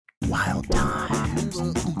Wild times.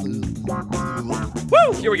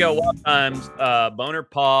 Woo! Here we go. Wild times. Boner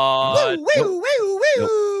pod. Woo, woo, woo, woo.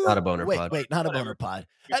 Nope, not a boner pod. Wait, not a Whatever. boner pod.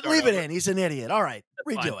 You start Leave it over. in. He's an idiot. All right,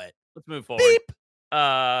 That's redo fine. it. Let's move forward. Beep.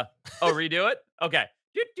 Redo it? Okay.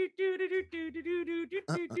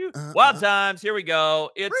 Wild times. Here we go.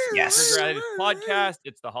 It's Yes. the Gratitude Podcast.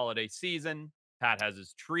 It's the holiday season. Pat has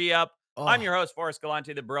his tree up. Oh, I'm your host, Forrest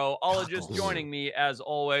Galante, the broologist. Cockles. Joining me, as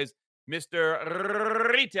always, Mr.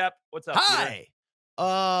 Retep. What's up, Peter?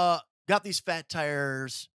 Hi. Got these fat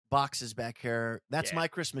tires boxes back here. That's Yeah. my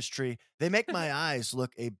Christmas tree. They make my eyes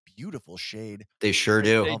look a beautiful shade. They sure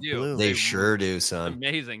do. They of do. blue. They sure do, son.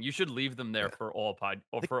 Amazing. You should leave them there for all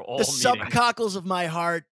for all The meetings. subcockles of my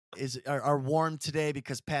heart are warm today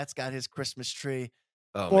because Pat's got his Christmas tree.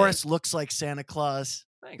 Oh, Forrest looks like Santa Claus.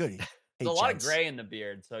 Thanks. Goody. There's a lot of gray in the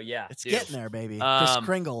beard, so yeah. It's dude. getting there, baby. Chris Um,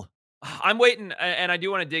 Kringle. I'm waiting, and I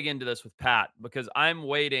do want to dig into this with Pat because I'm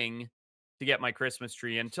waiting to get my Christmas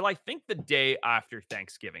tree until I think the day after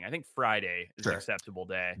Thanksgiving. I think Friday is an Sure. acceptable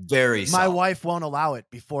day. Very My solid. wife won't allow it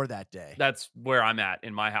before that day. That's where I'm at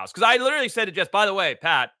in my house. Because I literally said to Jess, by the way,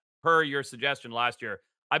 Pat, per your suggestion last year,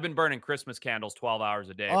 I've been burning Christmas candles 12 hours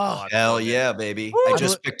a day. for the Oh, last Hell 12 years. yeah, baby. Woo! I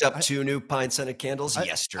just picked up 2 new pine-scented candles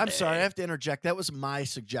yesterday. I'm sorry, I have to interject. That was my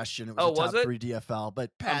suggestion. It was Oh, a top was it? 3 DFL, but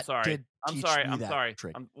Pat I'm sorry. did I'm teach sorry. me I'm that sorry.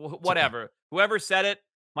 trick. Whatever. Whoever said it,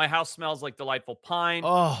 my house smells like delightful pine.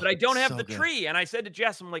 Oh, But I don't have so the good. tree. And I said to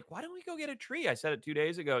Jess, I'm like, why don't we go get a tree? I said it 2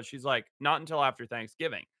 days ago. She's like, not until after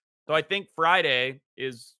Thanksgiving. So I think Friday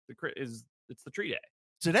is it's the tree day.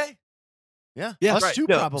 Today? Yeah. Yeah, Us right. too,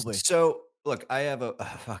 No, probably. So, look, I have a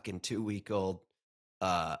fucking 2-week-old.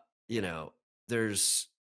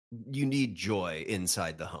 You need joy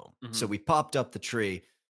inside the home. Mhm. So we popped up the tree.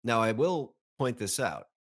 Now, I will point this out.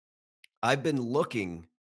 I've been looking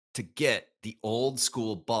to get the old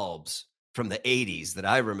school bulbs from the 80s that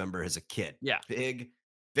I remember as a kid. Yeah. Big,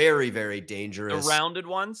 very, very The dangerous. rounded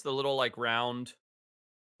ones, the little like round,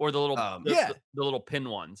 or the little Yeah. the little pin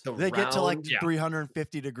ones. The They get to like round- Yeah.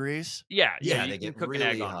 350 degrees. Yeah, Yeah, you they can get cook an egg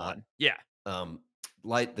really on hot. one. Yeah.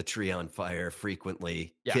 Light the tree on fire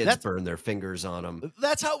frequently. Yeah, Kids that's- burn their fingers on them.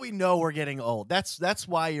 That's how we know we're getting old. That's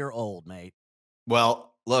why you're old, mate.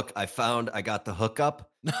 Well, look, I got the hookup.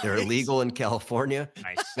 They're Nice. illegal in California.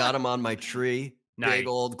 Nice. Got them on my tree. Nice. Big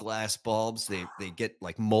old glass bulbs. They get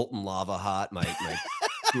like molten lava hot. My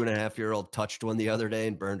 2.5-year-old touched one the other day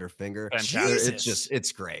and burned her finger. Fantastic.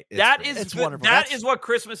 It's great. It's That great. is It's good. wonderful. That That's- is what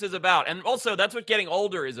Christmas is about. And also that's what getting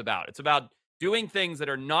older is about. It's about doing things that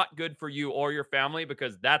are not good for you or your family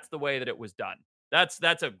because that's the way that it was done. That's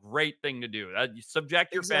a great thing to do. You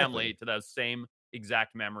subject your family Exactly. to those same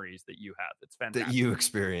exact memories that you have. It's fantastic. that you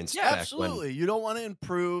experienced Yeah, back when. absolutely. You don't want to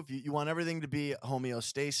improve. You want everything to be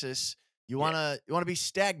homeostasis. You want to be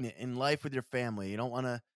stagnant in life with your family. You don't want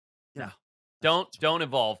to, Don't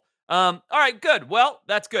evolve. All right, good. Well,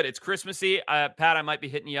 that's good. It's Christmassy. Pat, I might be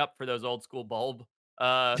hitting you up for those old school bulb,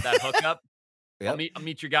 that hookup. Yep. I'll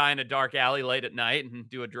meet your guy in a dark alley late at night and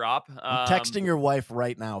do a drop. I'm texting your wife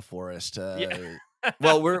right now, Forrest. Yeah.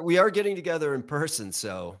 Well, we are getting together in person,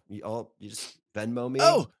 so you just Venmo me.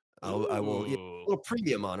 Oh, I will get a Ooh. little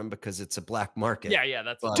premium on them because it's a black market. Yeah,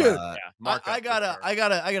 that's But, Dude, markup I for gotta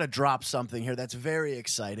sure. I gotta drop something here that's very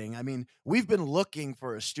exciting. I mean, we've been looking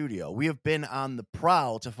for a studio. We have been on the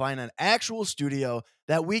prowl to find an actual studio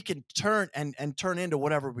that we can turn into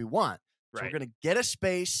whatever we want. So we're Right. gonna get a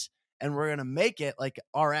space and we're gonna make it like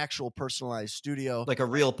our actual personalized studio. like a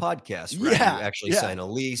real podcast, right? Yeah, You actually yeah. sign a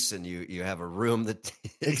lease and you have a room that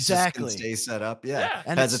just can Exactly. stay set up. Yeah. Yeah.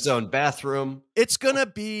 And Has its own bathroom. It's gonna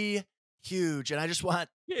be huge, and I just want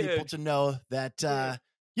people Huge. to know that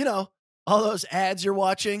Huge. all those ads you're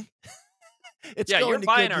watching. It's Yeah, going you're to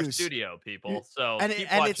buying good our use. studio, people. So and keep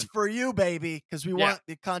it's watching. for you, baby, because we Yeah. want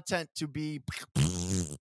the content to be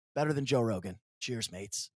better than Joe Rogan. Cheers,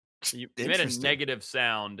 mates. You made a Interesting. negative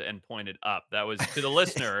sound and pointed up. That was to the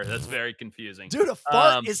listener. That's very confusing. Dude, a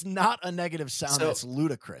fart Um, is not a negative sound. so- That's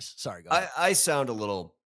ludicrous. Sorry, go ahead. I sound a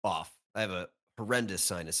little off. I have a horrendous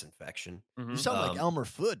sinus infection. Mhm. You sound like Elmer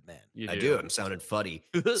Fudd, man. You I do. I'm sounding fuddy.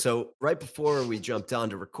 So right before we jumped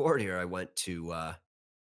on to record here, I went to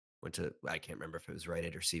I can't remember if it was Rite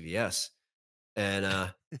Aid or CVS, and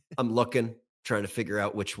I'm looking, trying to figure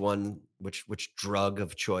out which drug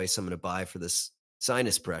of choice I'm going to buy for this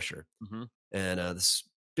sinus pressure. Mhm. And this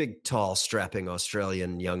big, tall, strapping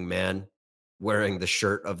Australian young man wearing the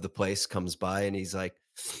shirt of the place comes by, and he's like,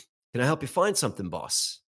 "Can I help you find something,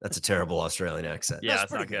 boss?" That's a terrible Australian accent. Yeah, That's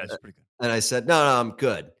it's not pretty good. That's pretty good. And I said, no, I'm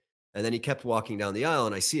good. And then he kept walking down the aisle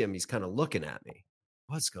and I see him. He's kind of looking at me.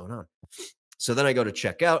 What's going on? So then I go to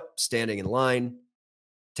check out, standing in line,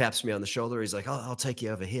 taps me on the shoulder. He's like, I'll take you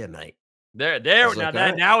over here, mate. There, I there. was Now like, all that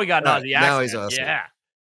right. now we got an All right. Aussie Now he's accent. awesome. Yeah.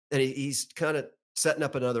 And he's kind of setting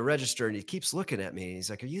up another register and he keeps looking at me. He's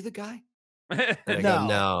like, are you the guy? And I go,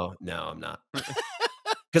 No. no, I'm not.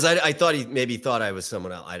 Because I thought he maybe thought I was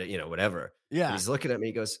someone else. Whatever. And Yeah. he's looking at me.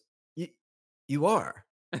 He goes, you are.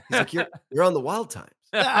 He's like, you're on the Wild Times.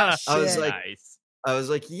 Ah, I was shit. like, Nice.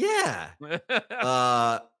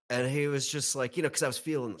 yeah. And he was just like, because I was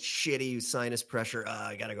feeling shitty, sinus pressure.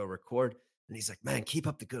 I got to go record. And he's like, man, keep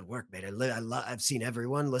up the good work, mate. I've seen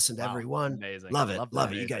everyone, listened to Wow, everyone. amazing. Love it. Love Love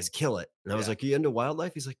that. it. You guys Amazing. kill it. And I was Yeah. like, are you into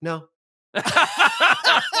wildlife? He's like, no.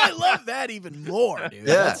 I love that even more, dude.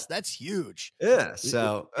 Yeah. That's huge. Yeah.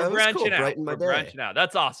 So We're it was cool. branching out. Brighten my We're day. branching out.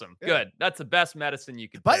 That's awesome. Yeah. Good. That's the best medicine you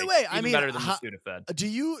could By take. the way, I Even mean, better than the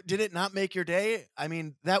Sudafed. did it not make your day? I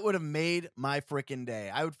mean, that would have made my freaking day.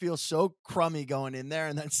 I would feel so crummy going in there,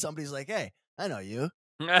 and then somebody's like, "Hey, I know you."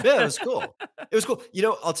 Yeah, it was cool. It was cool.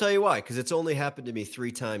 I'll tell you why, because it's only happened to me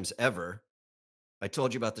 3 times ever. I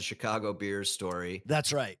told you about the Chicago beers story.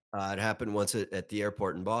 That's right. It happened once at the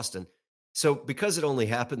airport in Boston. So because it only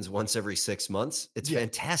happens once every 6 months, it's Yeah.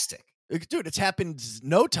 fantastic. Dude, it's happened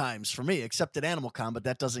no times for me except at Animal Con, but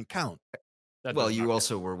that doesn't count. That Well, does not you count.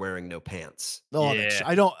 also were wearing no pants. Oh, Yeah.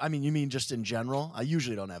 I don't. I mean, you mean just in general? I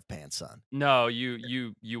usually don't have pants on. No,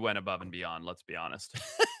 you went above and beyond. Let's be honest.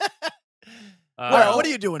 Well, what are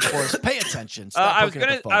you doing for us? Pay attention. Stop I was looking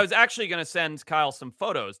at the phone. I was actually gonna send Kyle some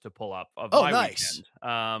photos to pull up of Oh, my nice.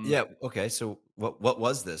 weekend. Yeah. Okay. So what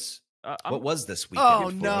was this? I'm- What was this weekend? Oh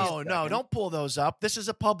for no, you? no! Don't pull those up. This is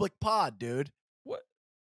a public pod, dude. what?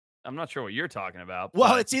 I'm not sure what you're talking about.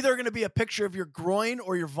 Well, but it's either going to be a picture of your groin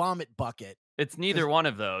or your vomit bucket. it's neither one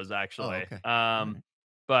of those actually. okay.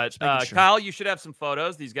 But Just making sure. Kyle, you should have some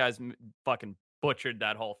photos. These guys fucking butchered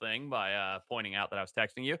that whole thing by pointing out that I was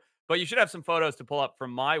texting you. But you should have some photos to pull up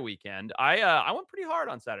from my weekend. I went pretty hard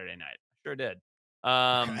on Saturday night. Sure did.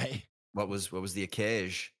 Okay. What was the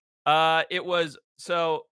occasion? It was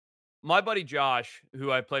so my buddy Josh,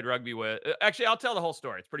 who I played rugby with. Actually, I'll tell the whole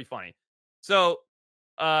story. It's pretty funny. So,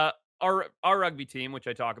 our rugby team, which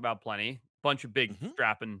I talk about plenty, bunch of big, Mhm.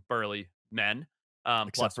 strapping, burly men,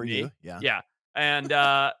 Except plus for me. you, yeah. Yeah, and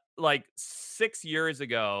like 6 years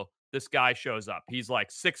ago, this guy shows up. He's like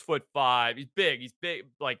 6'5". He's big,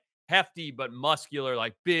 like hefty but muscular,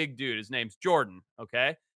 like big dude. His name's Jordan. Okay,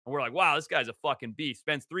 and we're like, wow, this guy's a fucking beast.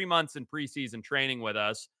 Spends 3 months in preseason training with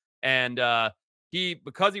us, and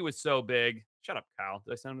because he was so big. Shut up, Kyle.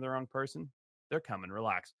 Did I send him the wrong person? They're coming.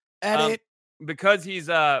 Relax. Edit. Because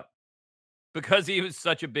because he was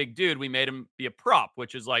such a big dude, we made him be a prop,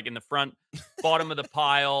 which is like in the front bottom of the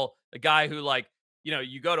pile, a guy who like,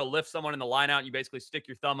 you go to lift someone in the line out and you basically stick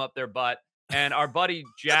your thumb up their butt. And our buddy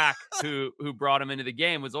Jack, who brought him into the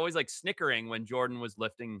game, was always like snickering when Jordan was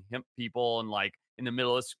lifting people and like in the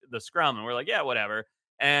middle of the scrum. And we're like, yeah, whatever.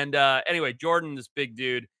 And anyway, Jordan, this big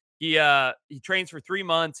dude, he trains for 3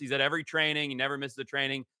 months. He's at every training. He never misses a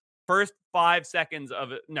training. First 5 seconds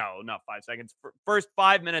of it, no, not 5 seconds. First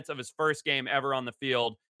 5 minutes of his first game ever on the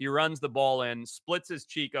field, he runs the ball in, splits his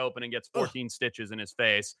cheek open, and gets 14 stitches in his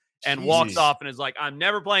face, and walks Jeez. off and is like, "I'm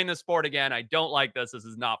never playing this sport again. I don't like this. This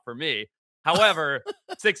is not for me." However,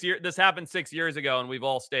 this happened 6 years ago, and we've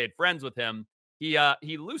all stayed friends with him. He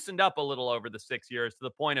loosened up a little over the 6 years to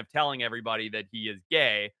the point of telling everybody that he is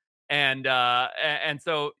gay. And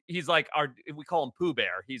so he's like we call him Pooh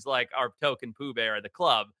Bear. He's like our token Pooh Bear at the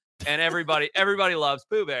club. And everybody loves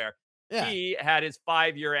Pooh Bear. Yeah. He had his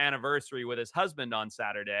 5-year anniversary with his husband on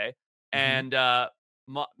Saturday. And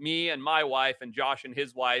me and my wife and Josh and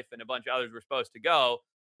his wife and a bunch of others were supposed to go.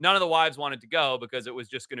 None of the wives wanted to go because it was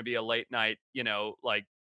just going to be a late night, like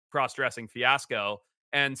cross-dressing fiasco.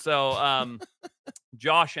 And so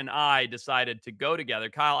Josh and I decided to go together.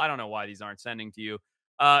 Kyle, I don't know why these aren't sending to you.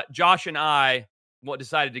 Josh and I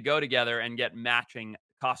decided to go together and get matching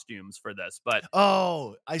costumes for this. But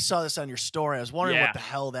Oh, I saw this on your story. I was wondering Yeah. what the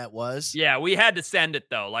hell that was. yeah, we had to send it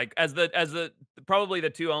though. Like as the probably the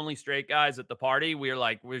 2 only straight guys at the party, we were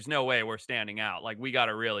like, there's no way we're standing out. Like we got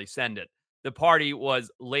to really send it. The party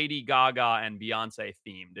was Lady Gaga and Beyonce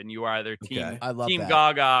themed, and you are either team Okay. I love team that.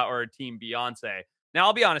 Gaga or team Beyonce. Now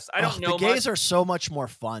I'll be honest, I don't know The gays much. are so much more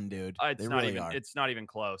fun, dude. It's They not really even are. it's not even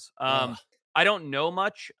close. Ugh. I don't know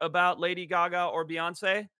much about Lady Gaga or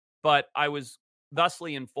Beyonce, but I was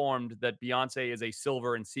thusly informed that Beyonce is a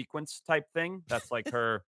silver and sequins type thing. That's like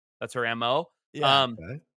that's her MO. Yeah.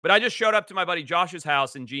 Okay. But I just showed up to my buddy Josh's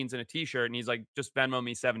house in jeans and a t-shirt, and he's like, just Venmo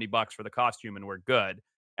me $70 for the costume and we're good.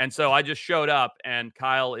 And so I just showed up, and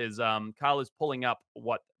Kyle is pulling up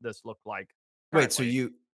what this looked like. Wait, so currently.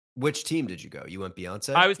 Which team did you go? You went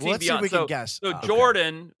Beyonce? I was Well, team let's see if Beyonce. we can guess. So Okay.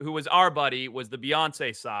 Jordan, who was our buddy, was the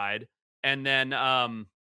Beyonce side, and then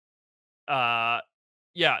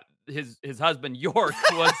yeah, his husband York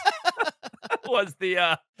was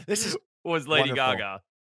the This is was Lady wonderful. Gaga.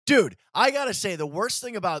 Dude, I gotta say, the worst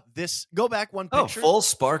thing about this, go back one Oh, picture. full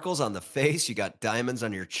sparkles on the face. You got diamonds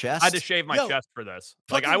on your chest. I had to shave my Yo, chest for this.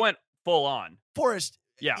 Like I fucking- went full on. Forrest,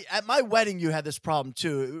 Yeah. at my wedding, you had this problem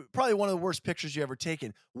too. Probably one of the worst pictures you ever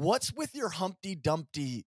taken. What's with your Humpty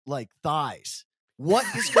Dumpty like thighs? What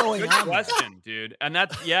is going Good on? there? question, dude. And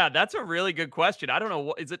that's a really good question. I don't know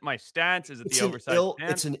what is it. My stance is it It's the an oversized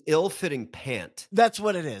pants? it's an ill-fitting pant. That's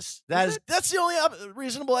what it is. That's the only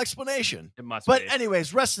reasonable explanation. It must But be.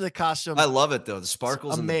 anyways, rest of the costume, I love it though. The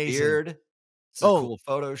sparkles in the amazing. beard. It's a Oh, cool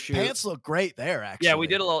photo shoot. pants look great there. Actually, Yeah, we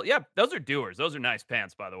did a little. Yeah, those are doers. Those are nice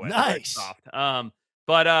pants, by the way. They're very Nice. soft.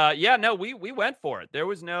 But yeah, no, we went for it. There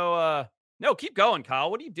was no keep going,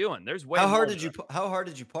 Kyle. What are you doing? There's way How more hard to did you this. how hard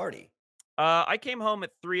did you party? I came home at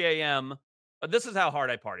 3 a.m. This is how hard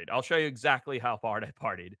I partied. I'll show you exactly how hard I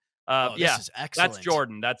partied. Oh, Yeah, this is excellent. that's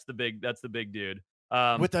Jordan. That's the big dude.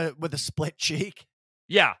 with a split cheek.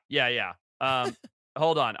 Yeah.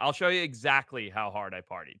 Hold on. I'll show you exactly how hard I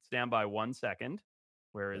partied. Stand by 1 second.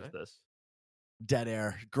 Where is Okay. this? Dead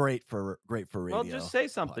air. Great for radio. Well, just say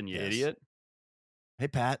something, you podcast. idiot. Hey,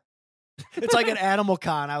 Pat. It's like an Animal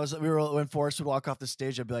Con. When Forrest would walk off the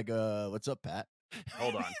stage, I'd be like, what's up, Pat?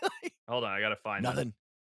 Hold on. Hold on. I got to find it. Nothing.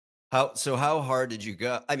 How hard did you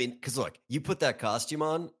go? I mean, because look, you put that costume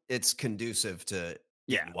on, it's conducive to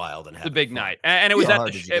getting wild and It's a having big fun. night. And it was How at hard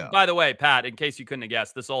the did you go? by the way, Pat, in case you couldn't have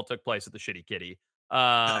guessed, this all took place at the Shitty Kitty.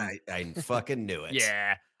 I fucking knew it.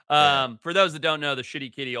 Yeah. Yeah. For those that don't know, the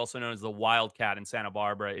Shitty Kitty, also known as the Wildcat in Santa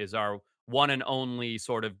Barbara, is our one and only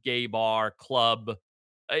sort of gay bar club.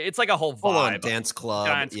 It's like a whole Full on vibe. dance club.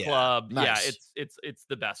 Dance yeah. club. Nice. Yeah, it's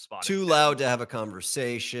the best spot. Too in loud to have a town.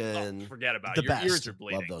 conversation. Oh, forget about The it. Your best. ears are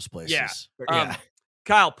bleeding. Love those places. Yeah. Yeah.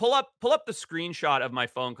 Kyle, pull up the screenshot of my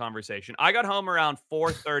phone conversation. I got home around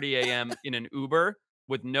 4:30 a.m. in an Uber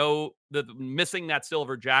with missing that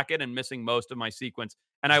silver jacket and missing most of my sequence.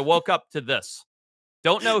 And I woke up to this.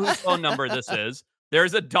 Don't know whose phone number this is.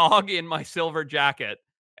 There's a dog in my silver jacket.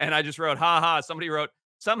 And I just wrote, haha. Somebody wrote,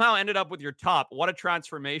 somehow ended up with your top. What a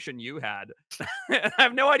transformation you had. I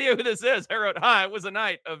have no idea who this is. I wrote, hi, it was a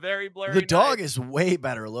night, a very blurry The dog night. is way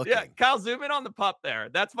better looking. Yeah, Kyle, zoom in on the pup there.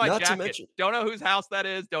 That's my Not to jacket. mention- Don't know whose house that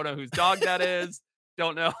is. Don't know whose dog that is.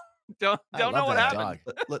 Don't know. Don't I know love what that happened.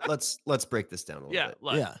 dog. Let's break this down a little Yeah, bit.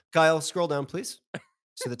 look. Yeah. Kyle, scroll down, please,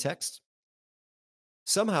 to the text.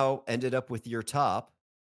 Somehow ended up with your top.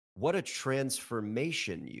 What a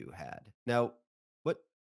transformation you had. Now, what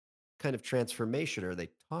kind of transformation are they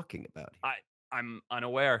talking about here? I'm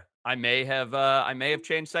unaware. I may have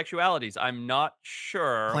changed sexualities. I'm not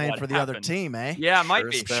sure. Playing what for the other happened. team, eh? Yeah, it might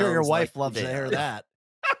be. Sure I'm sure your Sounds wife like loves to you hear did. that.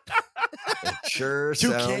 It sure Two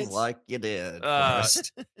sounds kids. like you did. Uh,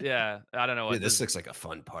 Forrest. Yeah, I don't know what Dude, this looks like a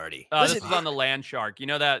fun party. This Listen, is on the Land Shark. You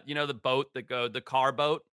know the boat the car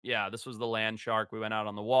boat? Yeah, this was the Land Shark. We went out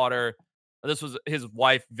on the water. This was his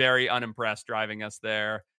wife, very unimpressed, driving us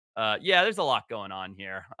there. Yeah, there's a lot going on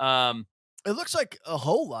here. It looks like a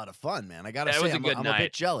whole lot of fun, man. I gotta Yeah, it say, was a I'm good a night.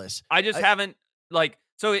 bit jealous. I just haven't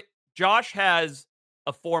Josh has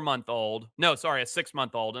a 4-month-old. No, sorry, a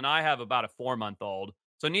 6-month-old, and I have about a 4-month-old.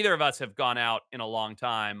 So neither of us have gone out in a long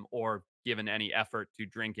time or given any effort to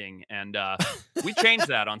drinking. And we changed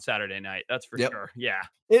that on Saturday night. That's for Yep. sure. Yeah.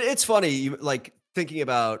 It's funny, like thinking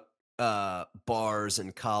about bars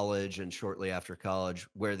in college and shortly after college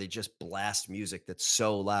where they just blast music that's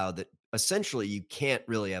so loud that essentially you can't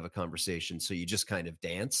really have a conversation. So you just kind of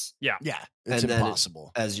dance. Yeah, it's And then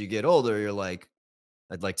impossible. As you get older, you're like,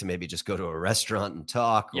 I'd like to maybe just go to a restaurant and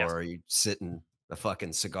talk, Yes. or you sit in a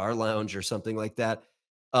fucking cigar lounge or something like that.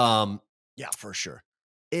 Yeah, for sure.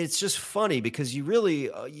 It's just funny because you really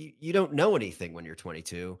you don't know anything when you're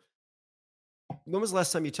 22. When was the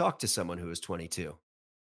last time you talked to someone who was 22?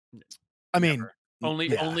 I mean, Never.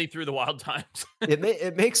 Only through the wild times.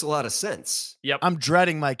 It makes a lot of sense. Yep. I'm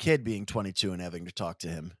dreading my kid being 22 and having to talk to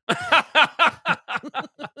him.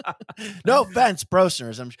 No offense,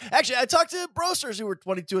 brosters. Actually, I talked to brosters who were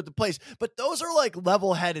 22 at the place, but those are like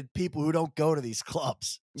level-headed people who don't go to these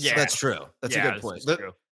clubs. Yeah. That's true. That's a Yeah, good this point. is The,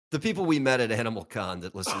 true. the people we met at Animal Con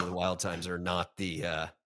that listen to the Wild Times are not the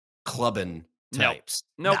clubbing Nope. types.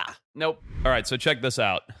 Nope. Nah. Nope. All right. So check this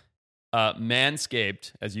out.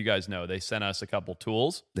 Manscaped, as you guys know, they sent us a couple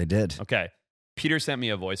tools. They did. Okay. Peter sent me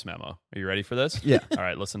a voice memo. Are you ready for this? Yeah. All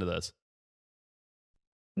right. Listen to this.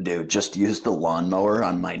 Dude, just use the lawnmower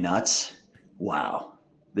on my nuts. Wow.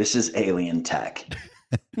 This is alien tech.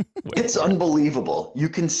 It's unbelievable. You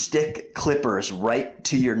can stick clippers right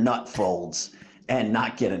to your nut folds and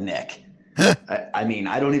not get a nick. I mean,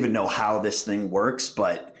 I don't even know how this thing works,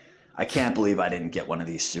 but I can't believe I didn't get one of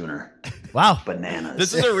these sooner. Wow. Bananas.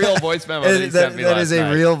 This is a real voice memo that he sent me That last is a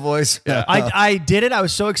night. real voice. Yeah. I did it. I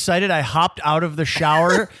was so excited. I hopped out of the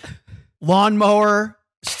shower, lawnmower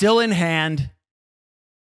still in hand.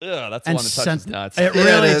 Ugh, that's the And one that touches nuts. It Yeah,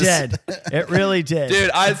 really it is. did. It really did. Dude,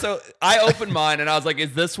 I opened mine and I was like,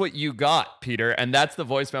 "Is this what you got, Peter?" And that's the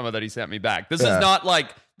voice memo that he sent me back. This Yeah. is not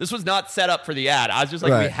like this was not set up for the ad. I was just like,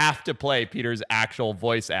 we Right. have to play Peter's actual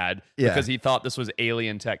voice ad Yeah. because he thought this was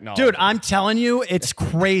alien technology. Dude, I'm telling you, it's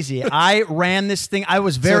crazy. I ran this thing. I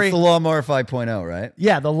was So very it's the Lawnmower 5.0, right?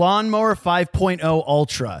 Yeah, the Lawnmower 5.0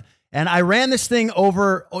 Ultra. And I ran this thing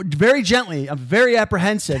over very gently. I'm very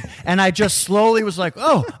apprehensive. And I just slowly was like,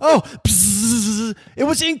 oh, bzzz. It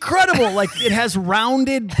was incredible. Like it has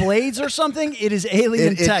rounded blades or something. It is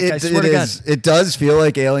alien tech. I swear to God. It does feel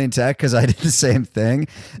like alien tech because I did the same thing.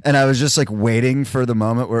 And I was just like waiting for the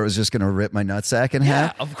moment where it was just going to rip my nutsack in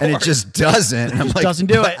half. of And it course. just doesn't. And I'm like, doesn't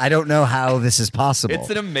do "But it." I don't know how this is possible. It's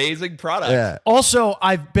an amazing product. Yeah. Also,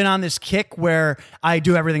 I've been on this kick where I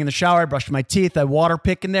do everything in the shower. I brush my teeth. I water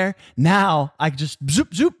pick in there. Now I just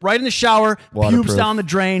zoop, zoop right in the shower, pubes Waterproof. down the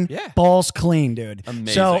drain, Yeah. balls clean, dude. Amazing.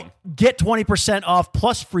 So get 20% off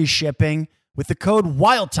plus free shipping with the code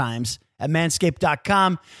WILDTIMES at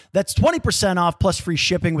manscaped.com. That's 20% off plus free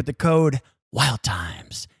shipping with the code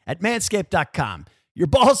WILDTIMES at manscaped.com. Your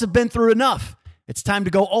balls have been through enough. It's time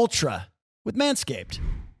to go ultra with Manscaped.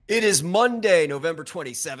 It is Monday, November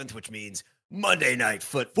 27th, which means Monday Night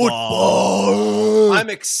Football. I'm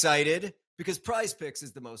excited because Prize Picks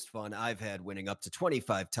is the most fun I've had, winning up to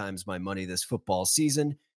 25 times my money this football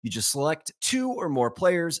season. You just select 2 or more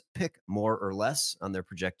players, pick more or less on their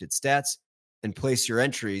projected stats, and place your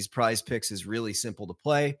entries. Prize Picks is really simple to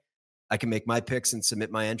play. I can make my picks and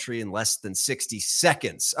submit my entry in less than 60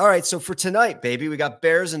 seconds. All right, so for tonight, baby, we got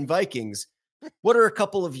Bears and Vikings. What are a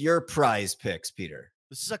couple of your prize picks, Peter?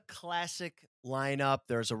 This is a classic lineup.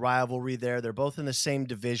 There's a rivalry there. They're both in the same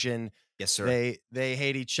division. Yes, sir. They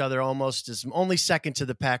hate each other almost as only second to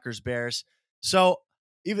the Packers Bears. So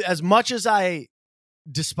even as much as I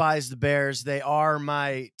despise the Bears, they are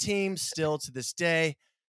my team still to this day.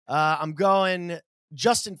 I'm going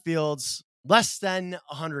Justin Fields less than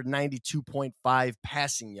 192.5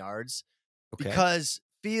 passing yards because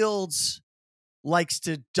Fields likes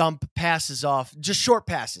to dump passes off, just short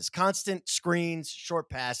passes, constant screens, short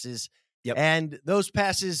passes. Yep. And those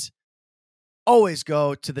passes always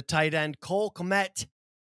go to the tight end, Cole Kmet,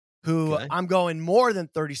 who Okay. I'm going more than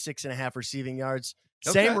 36 and a half receiving yards.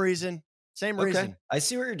 Same Okay. reason. Same reason. I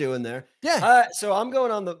see what you're doing there. Yeah. So I'm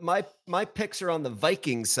going on my picks are on the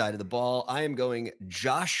Vikings side of the ball. I am going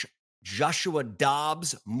Joshua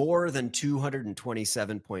Dobbs, more than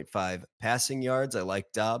 227.5 passing yards. I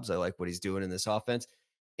like Dobbs. I like what he's doing in this offense.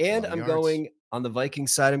 And Long I'm yards. going on the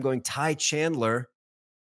Vikings side. I'm going Ty Chandler,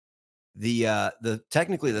 the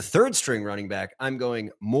technically the third string running back. I'm going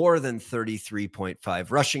more than 33.5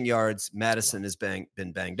 rushing yards. Madison has been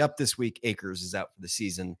banged up this week. Akers is out for the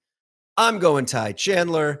season. I'm going Ty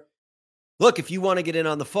Chandler. Look, if you want to get in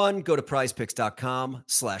on the fun, go to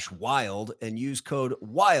prizepicks.com/wild and use code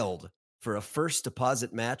WILD for a first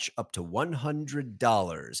deposit match up to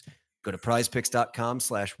 $100. Go to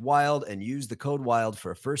prizepicks.com/wild and use the code WILD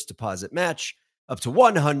for a first deposit match up to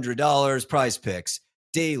 $100. Prize Picks,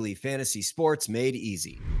 daily fantasy sports made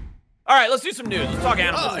easy. All right, let's do some news. Let's talk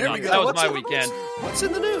animals. here we go. That was What's my in the weekend. What's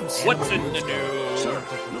in the news? What's in the news?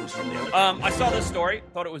 I saw this story.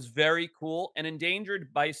 Thought it was very cool. An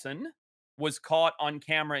endangered bison was caught on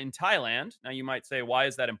camera in Thailand. Now, you might say, why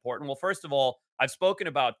is that important? Well, first of all, I've spoken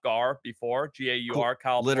about Gar before, G-A-U-R.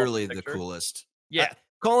 Kyle Literally posted the pictures. coolest. Yeah.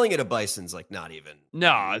 Calling it a bison's like not even.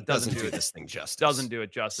 No, it doesn't do do it. this thing justice. Doesn't do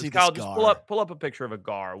it justice. See this Kyle, just Gar. pull up a picture of a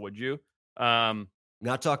Gar, would you?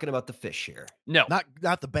 Not talking about the fish here. No.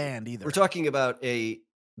 Not the band either. We're talking about a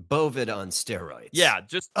bovid on steroids. Yeah,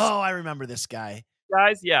 just Oh, I remember this guy.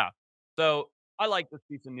 guys. Yeah. So I like this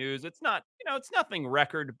piece of news. It's not, it's nothing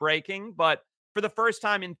record breaking, but for the first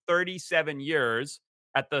time in 37 years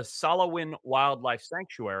at the Salawin Wildlife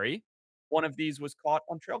Sanctuary, one of these was caught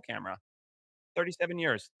on trail camera. 37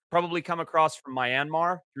 years. Probably come across from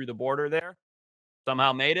Myanmar through the border there.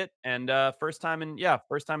 Somehow made it. And first time in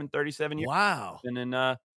 37 years. Wow. Been in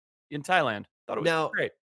Thailand. Thought it was Now,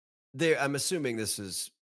 great. I'm assuming that's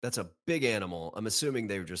a big animal. I'm assuming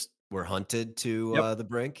they were hunted to Yep. the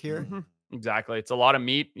brink here. Mhm. Exactly. It's a lot of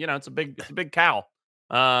meat. It's a big cow.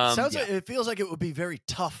 Sounds Yeah, like it feels like it would be very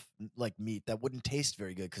tough, like meat that wouldn't taste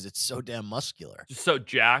very good because it's so damn muscular. just so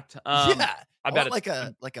jacked. Yeah, I I bet want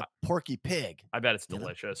it's like a porky pig. I bet it's You know?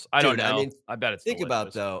 delicious. I don't Dude, I know. mean, I bet it's think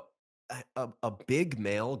about delicious. though, a big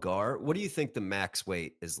male gar. What do you think the max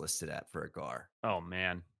weight is listed at for a gar? Oh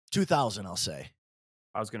man, 2,000, I'll say.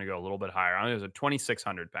 I was gonna go a little bit higher. I think it was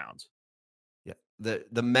 2,600 pounds. Yeah,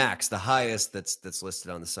 the max, the highest that's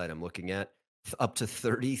listed on the site I'm looking at, up to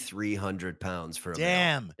 3,300 pounds for a male.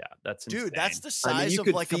 Damn, Yeah, that's dude, insane. that's the I mean, size you of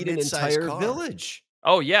could like a feed an mid-sized entire car. village.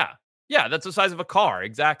 Oh yeah, yeah. That's the size of a car.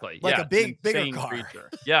 Exactly. Like yeah, a it's an bigger insane car. creature.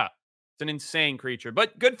 Yeah, it's an insane creature,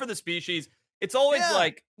 but good for the species. It's always Yeah.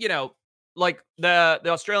 like like the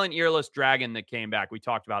Australian earless dragon that came back. We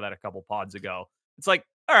talked about that a couple pods ago. It's like,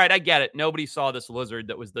 all right, I get it. Nobody saw this lizard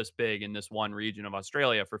that was this big in this one region of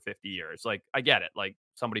Australia for 50 years. Like, I get it. Like,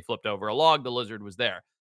 somebody flipped over a log, the lizard was there.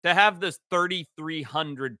 To have this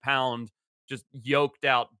 3,300 pound, just yoked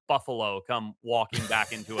out buffalo come walking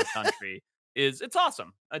back into a country it's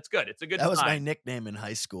awesome. It's good. It's a good That was my sign. nickname in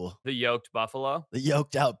high school. The yoked buffalo. The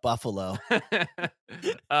yoked out buffalo. But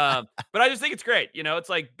I just think it's great. It's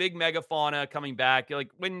like big megafauna coming back. Like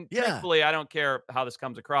Yeah. truthfully, I don't care how this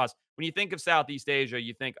comes across. When you think of Southeast Asia,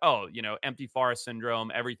 you think, oh, empty forest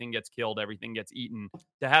syndrome, everything gets killed, everything gets eaten.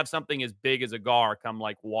 To have something as big as a gar come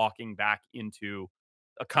like walking back into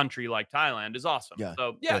a country like Thailand is awesome. Yeah.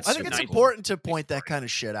 So yeah, That's I think super it's cool. important to point story. that kind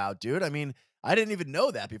of shit out, dude. I mean, I didn't even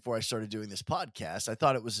know that before I started doing this podcast. I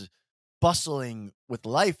thought it was bustling with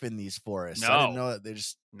life in these forests. I didn't No. know that they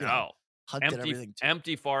just No. hunted everything.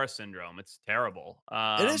 Empty forest syndrome. It's terrible.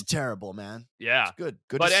 It is terrible, man. Yeah. It's good.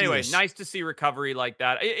 Good But to see anyway, this. nice to see recovery like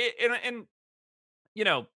that. And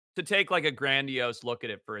to take like a grandiose look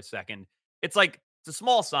at it for a second, it's like it's a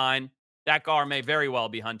small sign. That gar may very well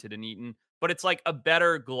be hunted and eaten, but it's like a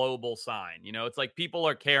better global sign. It's like people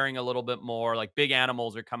are caring a little bit more. Like big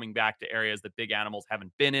animals are coming back to areas that big animals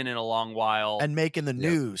haven't been in a long while, And making the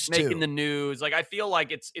news making too. the news. Like I feel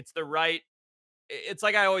like it's the right. It's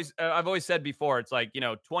like I've always said before. It's like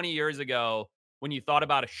 20 years ago when you thought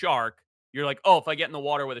about a shark, you're like, oh, if I get in the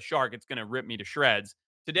water with a shark, it's gonna rip me to shreds.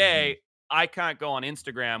 Today, I can't go on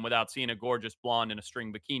Instagram without seeing a gorgeous blonde in a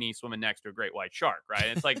string bikini swimming next to a great white shark, right?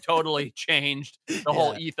 It's like totally changed the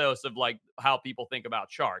whole ethos of like how people think about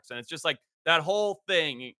sharks. And it's just like that whole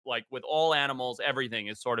thing, like with all animals, everything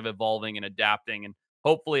is sort of evolving and adapting. And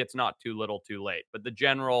hopefully it's not too little too late. But the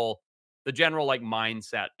general like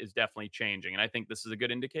mindset is definitely changing. And I think this is a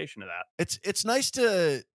good indication of that. It's nice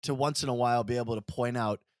to once in a while be able to point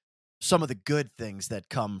out some of the good things that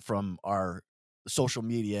come from our social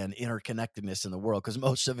media and interconnectedness in the world, because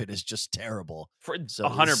most of it is just terrible. For So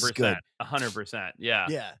this is good. 100%. Yeah.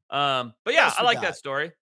 Yeah. But yeah, else I we like got? that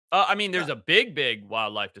story. I mean, there's a big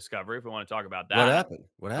wildlife discovery if we want to talk about that. What happened?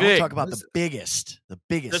 What I happened? want to Big. talk about What the is biggest. The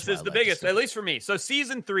biggest. This is the wildlife biggest, discovery. at least for me. So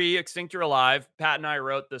season 3, Extinct or Alive, Pat and I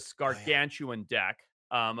wrote this yeah. gargantuan deck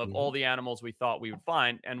of Mhm. all the animals we thought we would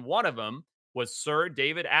find. And one of them was Sir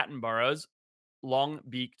David Attenborough's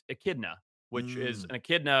long-beaked echidna, which is an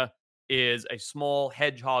echidna is a small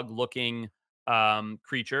hedgehog-looking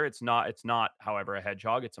creature. It's not, however, a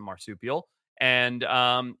hedgehog. It's a marsupial. And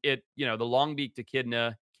the long-beaked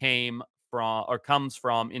echidna comes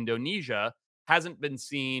from Indonesia. Hasn't been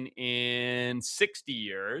seen in 60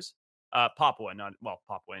 years. Papua,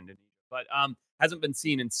 Indonesia, but hasn't been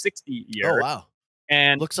seen in 60 years. Oh wow.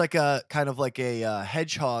 And Looks like a kind of like a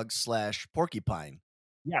hedgehog / porcupine.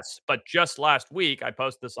 yes, but just last week, I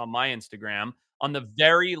posted this on my Instagram on the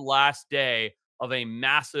very last day of a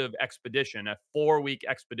massive expedition, a 4-week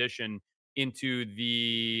expedition into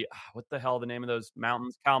the what the hell are the name of those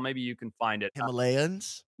mountains? Cal, maybe you can find it.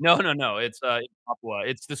 Himalayans. No. It's Papua.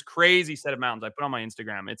 It's this crazy set of mountains I put on my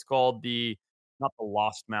Instagram. It's called not the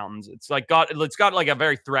Lost Mountains. It's got like a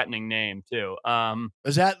very threatening name too.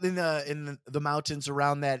 Is that in the mountains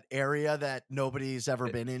around that area that nobody's ever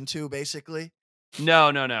been into, basically? No.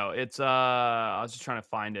 It's I was just trying to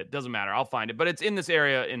find it. Doesn't matter. I'll find it. But it's in this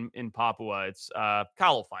area in Papua. It's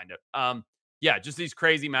Kyle will find it. Yeah, just these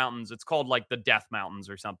crazy mountains. It's called like the Death Mountains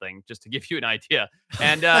or something, just to give you an idea.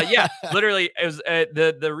 And yeah, literally, it was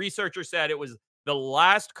the researcher said it was the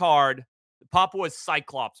last card. Papua's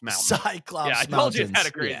Cyclops Mountain. Cyclops. Yeah, I told you it Mountains. had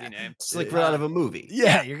a crazy Yeah. name. It's like right out of a movie.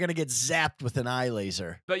 Yeah, you're gonna get zapped with an eye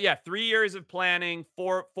laser. But yeah, 3 years of planning,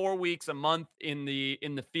 4 weeks, a month in the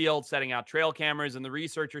field, setting out trail cameras. And the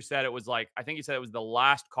researcher said it was like, I think he said it was the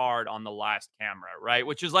last card on the last camera, right?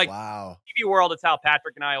 Which is like Wow. TV world. It's how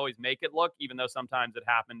Patrick and I always make it look, even though sometimes it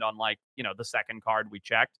happened on like, the second card we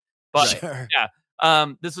checked. But Sure. yeah,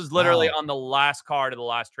 this is literally Wow. on the last card of the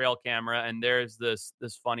last trail camera. And there's this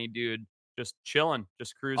funny dude just chilling,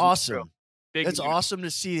 just cruising through. Awesome. Big It's news, awesome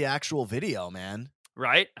to see the actual video, man.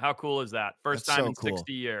 right? How cool is that? First That's time so in cool.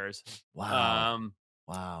 60 years. Wow. Um,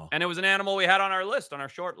 Wow. and it was an animal we had on our list, on our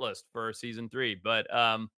short list for season 3. But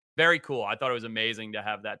very cool. I thought it was amazing to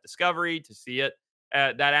have that discovery, to see it.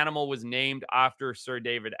 That animal was named after Sir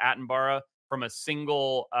David Attenborough from a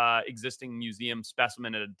single existing museum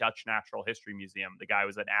specimen at a Dutch Natural History Museum. The guy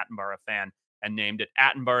was an Attenborough fan and named it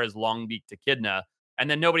Attenborough's longbeaked echidna. And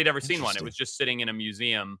then nobody had ever seen one. It Interesting. was just sitting in a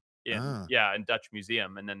museum in Dutch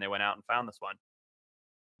museum. And then they went out and found this one.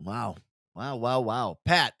 Wow. Wow.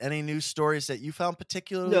 Pat, any news stories that you found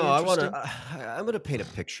particularly No, interesting? I'm going to paint a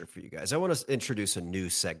picture for you guys. I want to introduce a new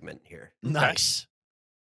segment here. Nice.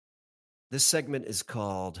 This segment is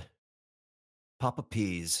called Papa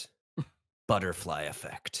P's Butterfly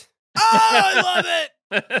Effect. Oh, I love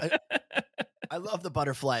it. I love the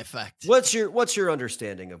butterfly effect. What's your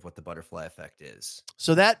understanding of what the butterfly effect is?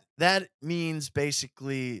 So that means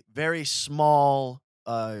basically very small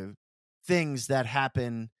things that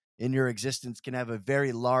happen in your existence can have a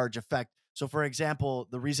very large effect. So, for example,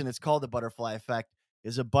 the reason it's called the butterfly effect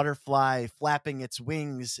is a butterfly flapping its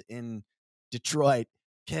wings in Detroit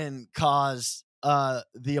can cause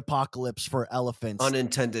the apocalypse for elephants.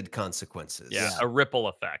 Unintended consequences. Yeah, a ripple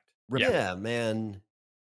effect. Yeah, man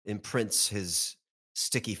imprints his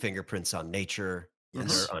sticky fingerprints on nature and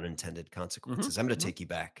Yes. their unintended consequences. I'm going to take you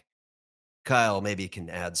back. Kyle, maybe you can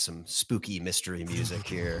add some spooky mystery music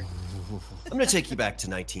here. I'm going to take you back to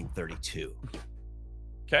 1932.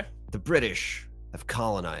 Okay. The British have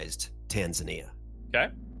colonized Tanzania. Okay.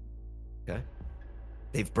 Okay.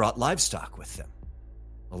 They've brought livestock with them.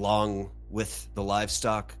 Along with the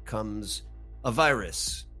livestock comes a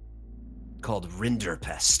virus called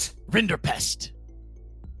rinderpest. Rinderpest.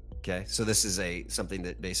 Okay, so this is something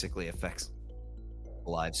that basically affects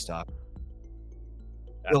livestock.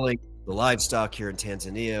 Killing the livestock here in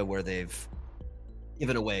Tanzania, where they've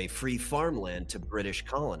given away free farmland to British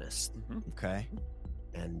colonists. Okay.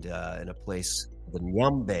 And in a place, the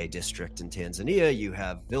Nyambe district in Tanzania, you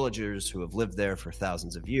have villagers who have lived there for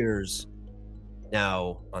thousands of years.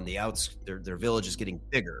 Now, on the their village is getting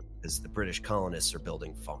bigger as the British colonists are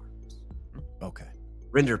building farms. Okay.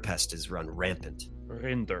 Rinderpest is run rampant.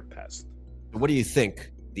 Rinderpest. What do you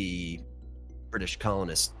think the British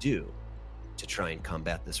colonists do to try and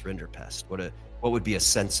combat this rinderpest? What would be a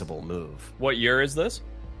sensible move? What year is this?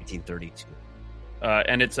 1832.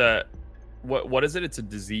 And it's a what is it? It's a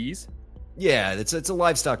disease. Yeah, it's a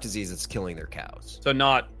livestock disease that's killing their cows. So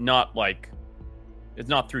not like it's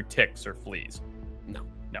not through ticks or fleas. No.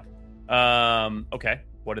 Okay.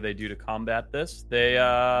 What do they do to combat this? They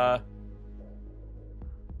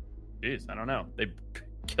geez, I don't know. They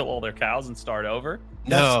kill all their cows and start over?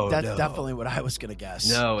 That's definitely what I was gonna guess.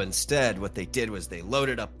 No, instead, what they did was they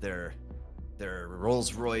loaded up their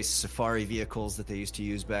Rolls-Royce safari vehicles that they used to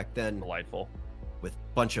use back then Delightful. with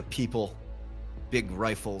a bunch of people, big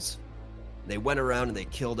rifles. They went around and they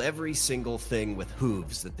killed every single thing with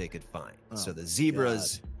hooves that they could find. Oh, so the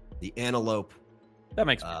zebras, the antelope, That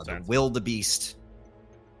makes the sense. wildebeest.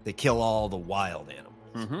 They kill all the wild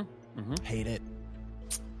animals. Hate it.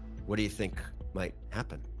 What do you think might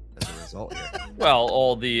happen as a result here? Well,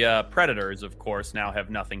 all the predators, of course, now have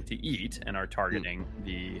nothing to eat and are targeting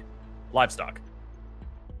the livestock.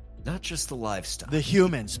 Not just the livestock. The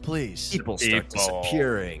humans, please. People start People.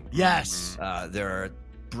 disappearing. Yes. There are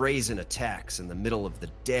brazen attacks in the middle of the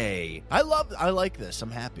day. I like this. I'm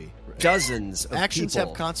happy. Dozens of Actions people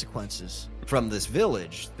have consequences. from this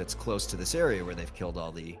village that's close to this area where they've killed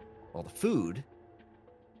all the food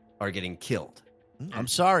are getting killed. I'm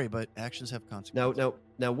sorry, but actions have consequences.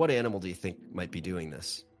 Now, what animal do you think might be doing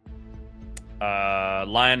this?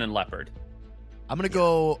 Lion and leopard. I'm gonna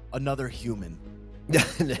go another human.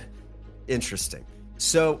 Interesting.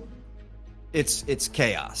 So, it's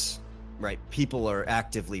chaos, right? People are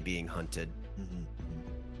actively being hunted.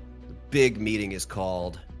 The big meeting is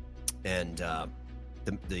called, and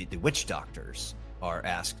the witch doctors are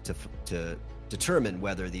asked to determine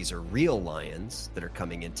whether these are real lions that are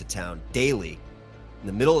coming into town daily in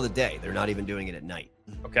the middle of the day. They're not even doing it at night.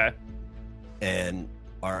 Okay. And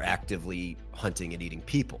are actively hunting and eating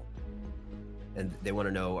people. And they want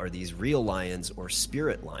to know, are these real lions or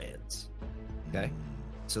spirit lions? Okay.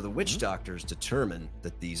 So the witch doctors determine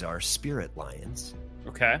that these are spirit lions.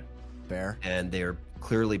 Okay. Fair. And they're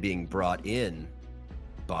clearly being brought in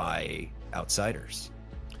by outsiders.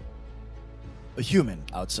 Human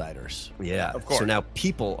outsiders. Yeah. Of course. So now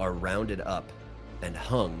people are rounded up and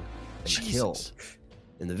hung and Jesus. killed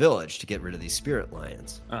in the village to get rid of these spirit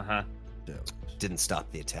lions. Uh-huh. Didn't stop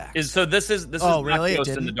the attack. This is Oh, not really? It Ghost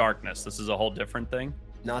in the didn't? Darkness. This is a whole different thing.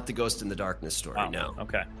 Not the Ghost in the Darkness story, Wow. no.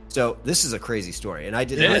 Okay. So this is a crazy story, and I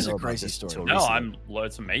didn't It know is a about crazy this story. until No, recently.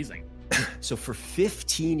 it's amazing. So for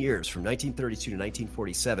 15 years, from 1932 to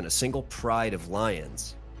 1947, a single pride of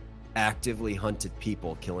lions actively hunted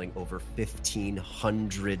people, killing over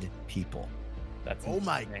 1,500 people. That's Oh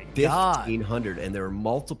my insane. God. 1,500, and there are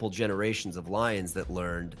multiple generations of lions that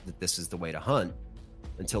learned that this is the way to hunt,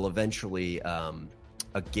 until eventually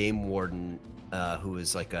a game warden who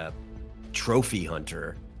is like a trophy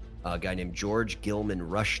hunter, a guy named George Gilman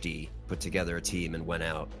Rushdie, put together a team and went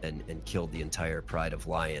out and killed the entire pride of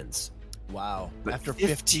lions. Wow. But After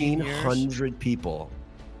 15 years. 1,500 people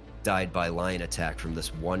died by lion attack from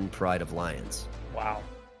this one pride of lions. Wow.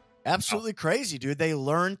 Absolutely crazy, dude. They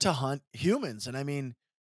learned to hunt humans. And I mean,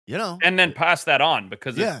 you know. And then pass that on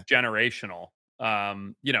because Yeah. it's generational.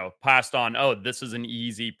 Passed on, oh, this is an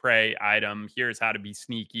easy prey item. Here's how to be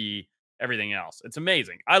sneaky, everything else. It's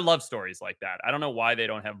amazing. I love stories like that. I don't know why they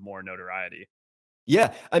don't have more notoriety.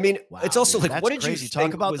 Yeah, I mean, Wow, it's also dude, like, that's what did crazy. you Talk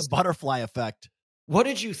think about was the butterfly effect? What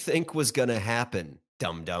did you think was going to happen,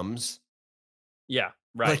 dum-dums? Yeah,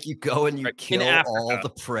 right. Like you go and you Right. In kill all Africa.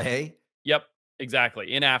 the prey? Yep,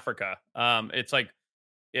 exactly. In Africa. It's like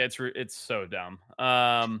it's so dumb.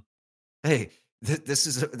 Hey, this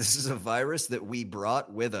is a virus that we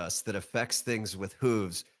brought with us that affects things with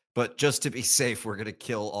hooves. But just to be safe, we're going to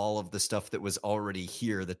kill all of the stuff that was already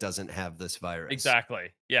here that doesn't have this virus.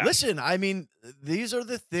 Exactly. Yeah. Listen, I mean, these are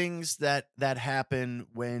the things that happen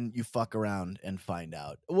when you fuck around and find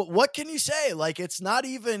out. What can you say? Like, it's not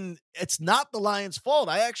the lion's fault.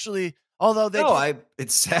 I actually, although they,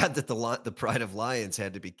 it's sad that the pride of lions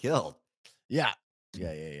had to be killed. yeah.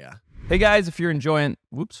 Hey guys, if you're enjoying,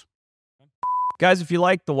 guys, if you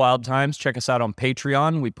like the Wild Times, check us out on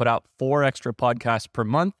Patreon. We put out 4 extra podcasts per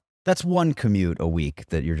month. That's one commute a week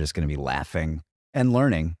that you're just going to be laughing and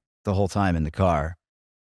learning the whole time in the car.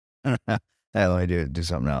 Hey, let me do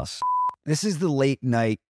something else. This is the late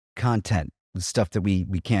night content, the stuff that we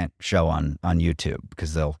can't show on YouTube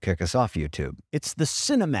because they'll kick us off YouTube. It's the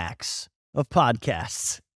Cinemax of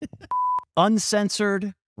podcasts.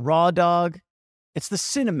 Uncensored, raw dog. It's the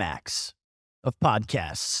Cinemax of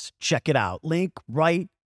podcasts. Check it out. Link right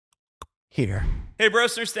here. Hey,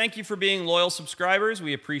 Brosters, thank you for being loyal subscribers.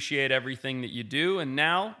 We appreciate everything that you do. And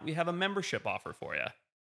now we have a membership offer for you.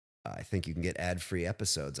 I think you can get ad-free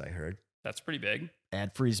episodes, I heard. That's pretty big.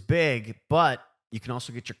 Ad free's big, but you can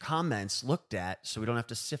also get your comments looked at so we don't have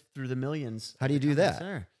to sift through the millions. How do you do Comments that?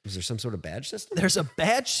 there. Is there some sort of badge system? There's a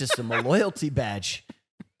badge system, a loyalty badge.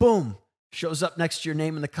 Boom. Shows up next to your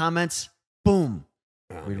name in the comments. Boom.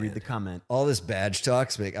 Oh, We man. read the comment. All this badge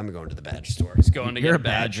talks make I'm going to the badge store. He's going to You're get a a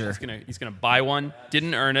badge. badger. He's gonna buy one.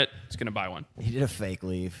 Didn't earn it. He's gonna buy one. He did a fake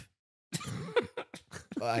leave.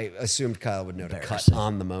 I assumed Kyle would know to cut Embarrassing.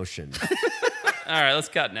 on the motion. All right, let's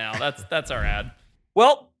cut now. That's our ad.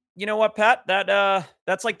 Well, you know what, Pat?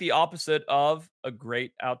 That's like the opposite of a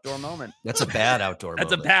great outdoor moment. That's a bad outdoor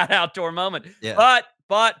That's a moment. bad outdoor moment. Yeah.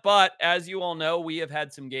 But as you all know, we have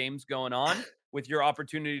had some games going on with your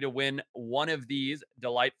opportunity to win one of these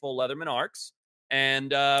delightful Leatherman arcs.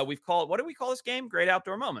 And what do we call this game? Great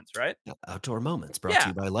outdoor moments, right? Outdoor moments brought Yeah. to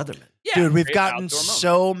you by Leatherman. Yeah, Dude, we've great gotten outdoor moments.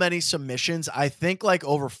 so many submissions. I think like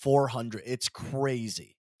over 400. It's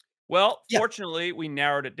crazy. Well, Yeah. fortunately, we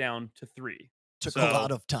narrowed it down to 3. Took So- a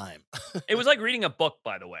lot of time. It was like reading a book,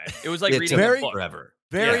 by the way. It was like It reading took a very- book. forever.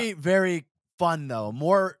 Very, very fun though.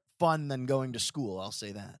 More fun than going to school. I'll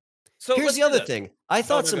say that. So Here's let's the do other this. thing. I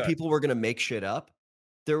thought no, some go ahead. people were going to make shit up.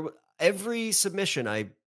 Every submission I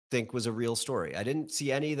think was a real story. I didn't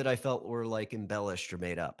see any that I felt were like embellished or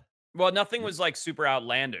made up. Well, nothing was like super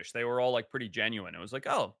outlandish. They were all like pretty genuine. It was like,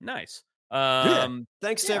 oh, nice.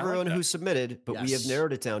 Thanks to yeah, I like everyone that. who submitted, but we have Yes.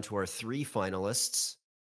 narrowed it down to our 3 finalists,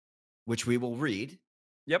 which we will read.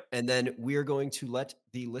 Yep. And then we are going to let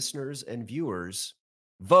the listeners and viewers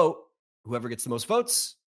vote. Whoever gets the most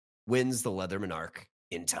votes wins the Leatherman arc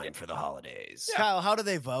in time for the holidays. Kyle, how do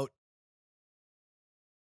they vote?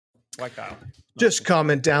 Why, Kyle? Just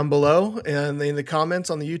comment down below and in the comments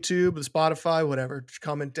on the YouTube, the Spotify, whatever. Just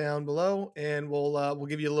comment down below, and we'll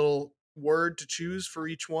give you a little word to choose for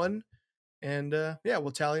each one, and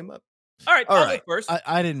we'll tally them up. All right. All I'll right. go first.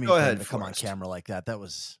 I didn't mean Go for him ahead, to come on Forrest. camera like that. That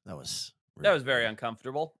was that was very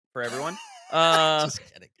uncomfortable for everyone. Just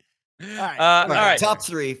kidding. All right. All right. Top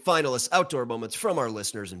 3 finalists, outdoor moments from our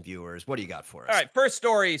listeners and viewers. What do you got for us? All right. First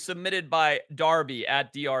story submitted by Darby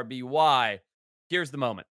at DRBY. Here's the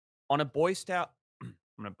moment. On a Boy Scout,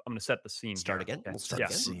 I'm gonna set the scene. Start here, again? okay? We'll start Yeah,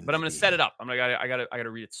 again. Scene, but I'm gonna baby. set it up. I gotta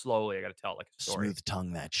read it slowly. I gotta tell it like a story. Smooth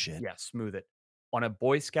tongue that shit. Yeah, smooth it. On a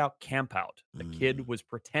Boy Scout campout, a kid was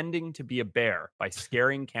pretending to be a bear by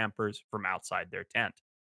scaring campers from outside their tent.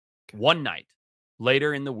 One night,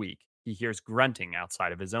 later in the week, he hears grunting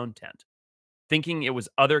outside of his own tent. Thinking it was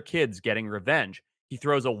other kids getting revenge, he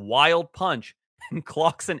throws a wild punch and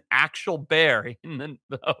clocks an actual bear in the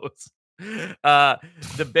nose.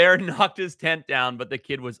 The bear knocked his tent down, but the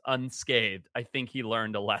kid was unscathed. I think he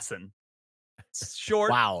learned a lesson.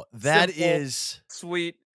 Short, Wow, that simple, is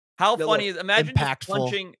sweet. How No, funny look, is imagine just impactful.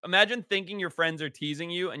 punching? Imagine thinking your friends are teasing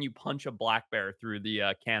you and you punch a black bear through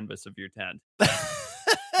the canvas of your tent.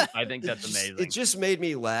 I think that's amazing. It just made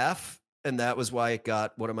me laugh, and that was why it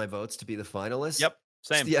got one of my votes to be the finalist. Yep, It's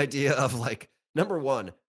same. the idea of like, number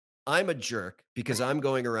one, I'm a jerk because I'm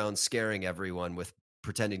going around scaring everyone with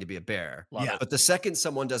pretending to be a bear. Love Yeah. it. But the second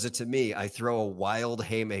someone does it to me, I throw a wild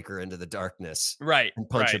haymaker into the darkness Right. and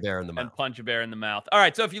punch a right. bear in the And mouth. punch a bear in the mouth. All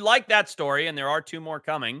right. So if you like that story, and there are 2 more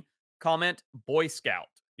coming, comment Boy Scout.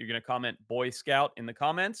 You're going to comment Boy Scout in the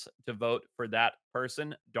comments to vote for that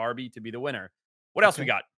person, Darby, to be the winner. What else we Okay.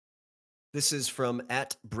 got? This is from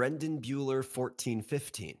at Brendan Bueller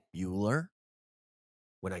 1415. Bueller.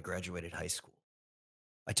 When I graduated high school,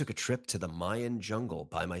 I took a trip to the Mayan jungle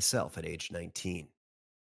by myself at age 19.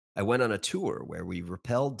 I went on a tour where we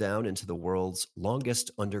rappelled down into the world's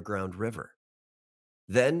longest underground river.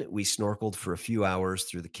 Then we snorkeled for a few hours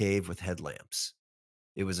through the cave with headlamps.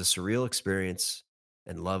 It was a surreal experience,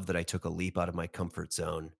 and love that I took a leap out of my comfort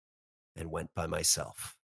zone and went by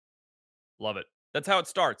myself. Love it. That's how it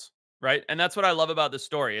starts, right? And that's what I love about this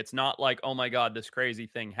story. It's not like, oh my God, this crazy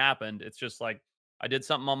thing happened. It's just like, I did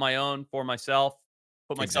something on my own for myself,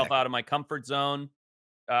 put myself Exactly. out of my comfort zone.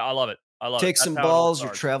 I love it. I love Take it. That's some how it all balls. You're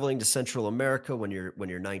starts. traveling to Central America when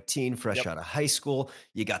you're 19, fresh Yep. out of high school.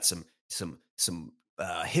 You got some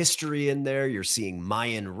history in there. You're seeing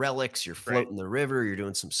Mayan relics. You're Great. floating the river. You're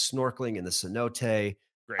doing some snorkeling in the cenote.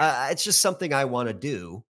 Great. It's just something I want to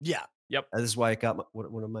do. Yeah, Yep. And this is why it got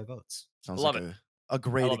one of my votes. sounds Love like it. a I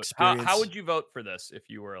great love it. experience. How would you vote for this if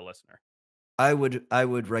you were a listener? I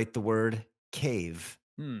would write the word cave.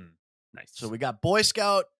 Nice. So we got Boy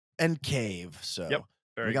Scout and Cave. So Yep.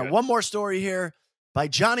 Very we got good. one more story here by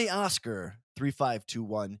Johnny Oscar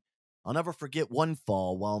 3521. I'll never forget one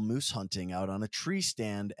fall while moose hunting out on a tree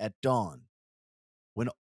stand at dawn. When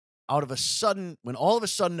all of a sudden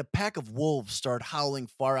a pack of wolves start howling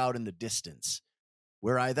far out in the distance,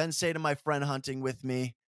 where I then say to my friend hunting with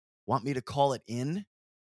me, "Want me to call it in?"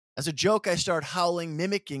 As a joke, I start howling,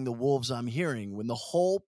 mimicking the wolves I'm hearing, when the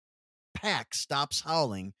whole pack stops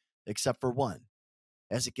howling except for one.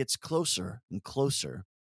 As it gets closer and closer,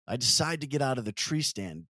 I decide to get out of the tree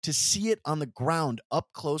stand to see it on the ground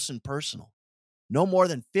up close and personal. No more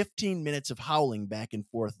than 15 minutes of howling back and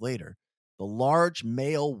forth later, the large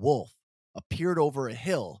male wolf appeared over a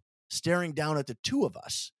hill, staring down at the two of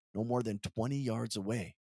us, no more than 20 yards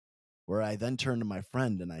away, where I then turned to my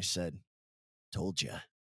friend and I said, "Told ya.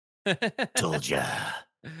 Told ya."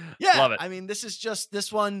 Yeah, Love it. I mean,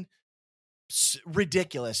 this one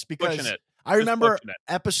ridiculous because Pushing it. I Just remember pushing it.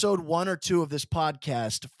 episode 1 or 2 of this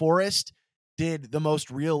podcast, Forrest did the most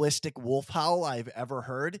realistic wolf howl I've ever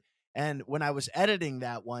heard. And when I was editing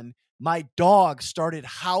that one, my dog started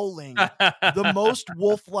howling the most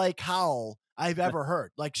wolf-like howl I've ever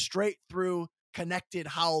heard, like straight through connected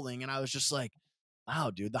howling. And I was just like, wow,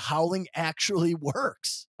 dude, the howling actually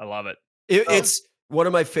works. I love it. It's one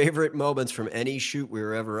of my favorite moments from any shoot we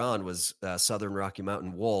were ever on was Southern Rocky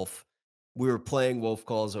Mountain Wolf. We were playing wolf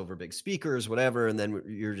calls over big speakers, whatever, and then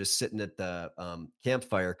you're just sitting at the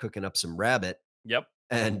campfire cooking up some rabbit, Yep.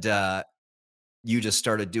 and you just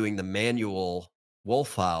started doing the manual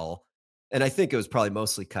wolf howl, and I think it was probably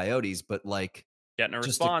mostly coyotes, but like Getting a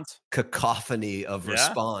just response. cacophony of Yeah.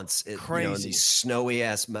 response, in Crazy. these snowy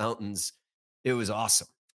ass mountains. It was awesome.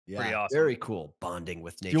 Pretty awesome. Very cool bonding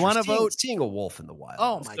with nature. you wanna vote? Seeing a wolf in the wild?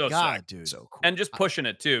 Oh was my So God, sick. dude. so cool. And just pushing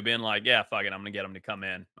it too, being like, yeah, fuck it, I'm gonna get them to come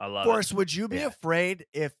in. I love Forrest, would you be Yeah. afraid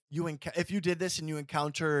if you did this and you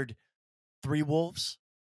encountered 3 wolves?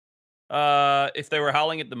 it. If they were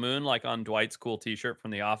howling at the moon, like on Dwight's cool T-shirt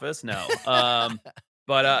from The Office, no.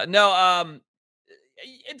 No.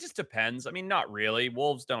 It just depends. I mean, not really.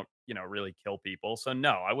 Wolves don't, really kill people, so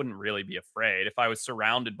no, I wouldn't really be afraid. If I was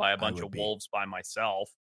surrounded by a bunch would of be. wolves by myself,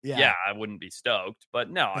 yeah, I wouldn't be stoked. But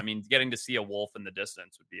no, I mean, getting to see a wolf in the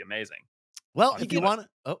distance would be amazing. Well, You if you get want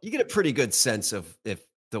to, You get a pretty good sense of if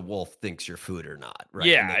the wolf thinks you're food or not, right?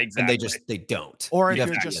 Yeah, And they exactly. they don't. or if You have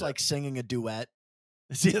you're to just get like singing a duet,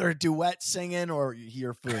 it's either a duet singing or you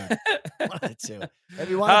hear food. One of the two. If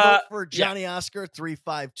you want to vote for yeah. Johnny Oscar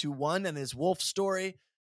 3521 and his wolf story,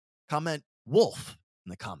 comment wolf in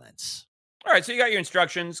the comments. All right, so you got your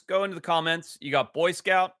instructions. Go into the comments. You got Boy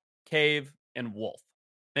Scout, Cave, and Wolf.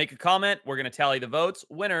 Make a comment. We're going to tally the votes.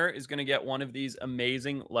 Winner is going to get one of these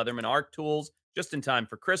amazing Leatherman ARC tools just in time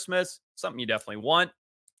for Christmas. Something you definitely want.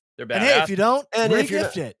 They're badass. And hey, if you don't, And if you're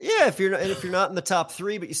re-gift not, it. yeah, if you're not in the top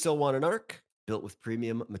 3, but you still want an ARC built with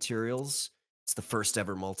premium materials, it's the first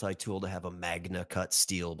ever multi-tool to have a Magna cut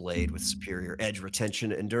steel blade with superior edge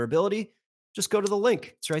retention and durability. Just go to the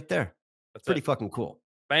link. It's right there. That's Pretty it. fucking cool.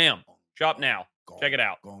 Bam. Shop now. Check it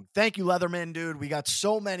out. Thank you, Leatherman, dude. We got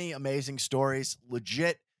so many amazing stories.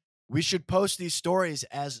 Legit. We should post these stories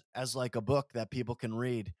as like a book that people can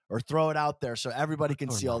read or throw it out there so everybody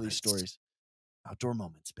can see all these stories. Outdoor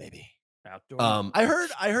moments, baby. Outdoor. I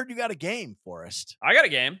heard you got a game, Forrest. I got a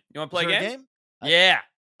game. You want to play Is there a game? I- Yeah.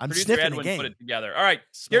 I'm Producer sniffing Edwin the game. put it together. All right.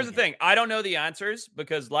 Smell Here's the the game. thing. I don't know the answers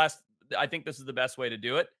because I think this is the best way to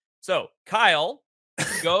do it. So, Kyle,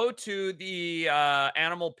 go to the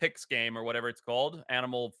animal picks game or whatever it's called,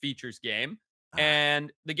 animal features game.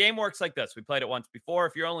 And the game works like this. We played it once before.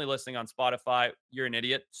 If you're only listening on Spotify, you're an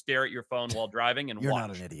idiot. Stare at your phone while driving and You're watch.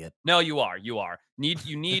 not an idiot. No, you are.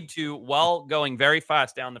 You need to, while going very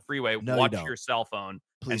fast down the freeway, No, you watch don't. your cell phone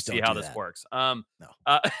Please and see don't how do this that. works.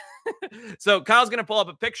 No. So Kyle's going to pull up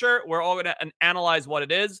a picture. We're all going to analyze what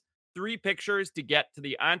it is. 3 pictures to get to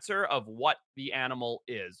the answer of what the animal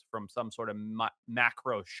is from some sort of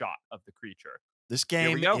macro shot of the creature. This Here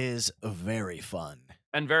we game go. is very fun.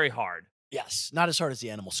 And very hard. Yes. Not as hard as the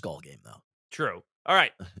animal skull game, though. True. All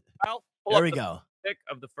right. Kyle, pull There up we the go. pic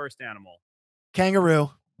of the first animal.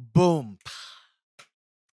 Kangaroo. Boom.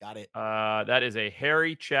 Got it. That is a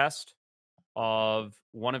hairy chest of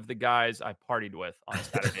one of the guys I partied with on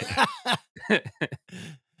Saturday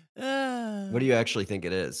night. What do you actually think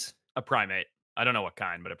it is? A primate. I don't know what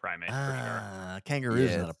kind, but a primate for sure.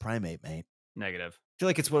 Kangaroo's Yeah. not a primate, mate. Negative. I feel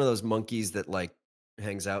like it's one of those monkeys that like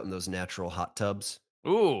hangs out in those natural hot tubs.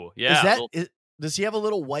 Ooh, yeah. Is that little- does he have a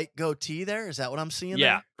little white goatee there? Is that what I'm seeing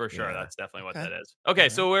yeah, there? for sure. Yeah. That's definitely what Okay. that is. Okay,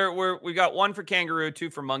 Alright. so we got 1 for kangaroo, 2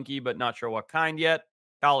 for monkey, but not sure what kind yet.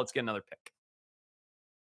 Kyle, let's get another pick.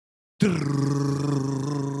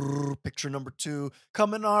 Picture number 2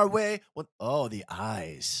 coming our way. What? Oh, the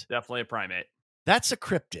eyes. Definitely a primate. That's a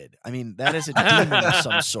cryptid. I mean, that is a demon of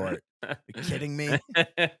some sort. Are you kidding me?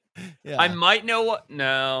 Yeah. I might know what.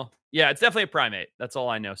 No. Yeah, it's definitely a primate. That's all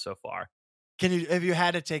I know so far. If you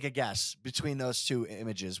had to take a guess between those 2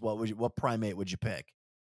 images, what primate would you pick?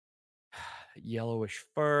 Yellowish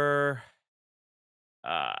fur.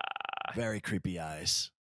 Very creepy eyes.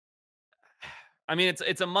 I mean,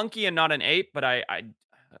 it's a monkey and not an ape, but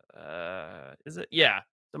is it? Yeah,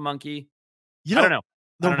 it's a monkey. You I don't know.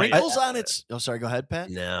 The I don't know yet. wrinkles on its. Oh, sorry. Go ahead,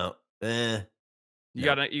 Pat. No. You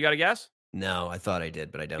got a guess? No, I thought I did,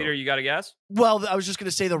 but I don't. Peter, you got a guess? Well, I was just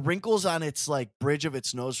gonna say the wrinkles on its like bridge of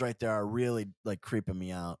its nose right there are really like creeping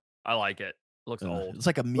me out. I like it. Looks old. It's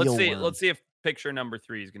like a mealworm. Let's see if picture number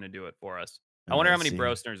 3 is going to do it for us. I Oh, wonder how let's many see.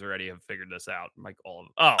 brosners already have figured this out. Like all of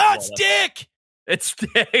them. Oh, Oh, it's Dick. It's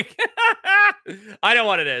Dick. I know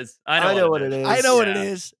what it is. I know what it is. I know what it Yeah.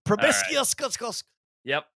 is. right. Proboscis.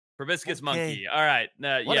 Yep. Proboscis Okay. monkey. All right.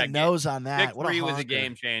 What yeah, a nose on that. Dick What 3 a was a honker.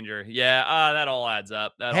 game changer. Yeah. That all adds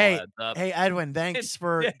up. That all adds up. Hey, Edwin, thanks It's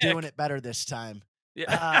for Dick. doing it better this time.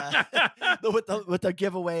 Yeah. With the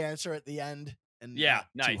giveaway answer at the end. And Yeah, two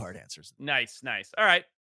nice. hard answers, Nice. All right.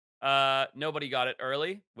 Nobody got it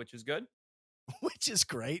early, which is good. which is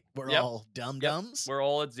great. We're Yep. all dum-dums. We're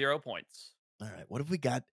all at 0 points. All right, what have we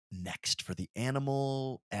got next for the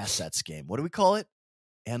animal assets game? What do we call it?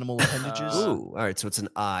 Animal appendages? Ooh, all right. So it's an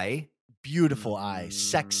eye. Beautiful eye,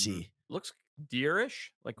 sexy. Looks deerish,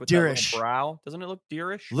 like with Deerish. that little brow. Doesn't it look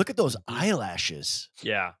deerish? Look at those eyelashes.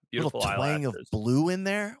 Yeah, beautiful Little twang eyelashes. of blue in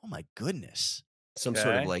there. Oh my goodness. Some sort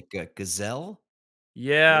Okay. of like a gazelle.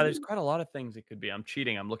 Yeah, there's quite a lot of things it could be. I'm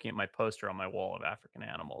cheating. I'm looking at my poster on my wall of African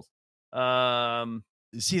animals.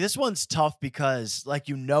 See, this one's tough because, like,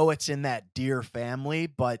 it's in that deer family,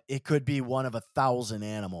 but it could be one of 1,000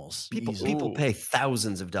 animals. People easily. people pay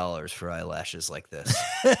thousands of dollars for eyelashes like this.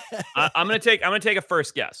 I'm gonna take a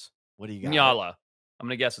first guess. What do you got? Nyala. I'm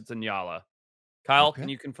gonna guess it's a Nyala. Kyle, Okay. Can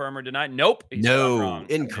you confirm or deny? Nope. He's spelled No, wrong. I'm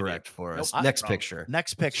an incorrect idiot. for Nope, us. I'm Next wrong. picture.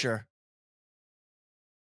 Next picture.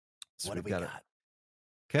 So What do we've we got got?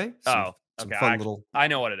 it. Okay. Oh, some okay. fun little I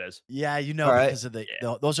know what it is. Yeah, All right. because of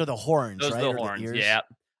those are the horns, Those right? are Or the horns. ears? Yeah.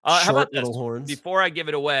 How short about this? little horns. Before I give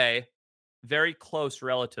it away, very close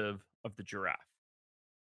relative of the giraffe.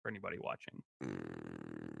 For anybody watching.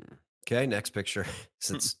 Okay, next picture.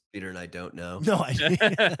 Since Peter and I don't know. No,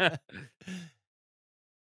 I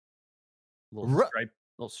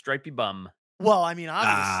Little stripy bum. Well, I mean,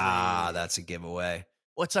 obviously. Ah, that's a giveaway.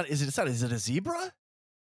 What's that? Is it a zebra?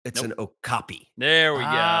 It's Nope. an okapi. There we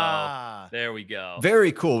Ah. go. There we go.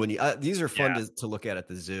 Very cool. When you these are fun Yeah. to look at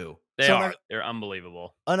the zoo. They So are. They're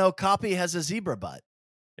unbelievable. An okapi has a zebra butt.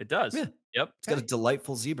 It does. Yeah. Yep. It's got a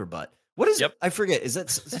delightful zebra butt. What is Yep. it? I forget. Is that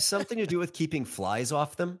something to do with keeping flies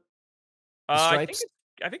off them? The stripes?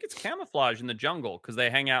 I think it's camouflage in the jungle because they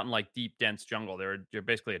hang out in like deep, dense jungle. They're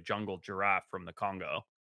basically a jungle giraffe from the Congo.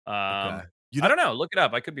 Okay. You I don't know. Look it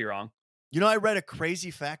up. I could be wrong. I read a crazy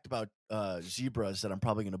fact about zebras that I'm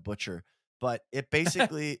probably going to butcher, but it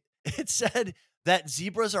basically it said that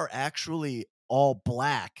zebras are actually all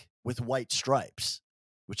black with white stripes,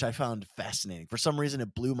 which I found fascinating. For some reason,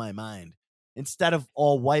 it blew my mind. Instead of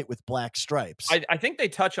all white with black stripes. I think they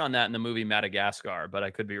touch on that in the movie Madagascar, but I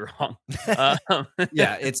could be wrong.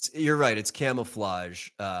 Yeah, you're right. It's camouflage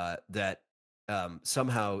that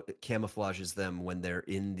somehow it camouflages them when they're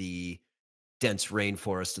in the dense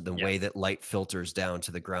rainforest and the way that light filters down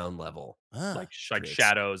to the ground level. like creates-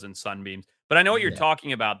 shadows and sunbeams. But I know what you're Yeah.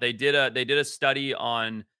 talking about. They did a study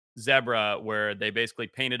on zebra where they basically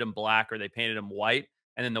painted them black or they painted them white,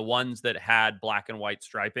 and then the ones that had black and white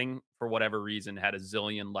striping for whatever reason had a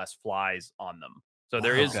zillion less flies on them. So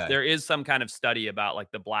Wow. there is some kind of study about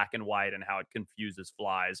like the black and white and how it confuses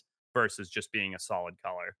flies versus just being a solid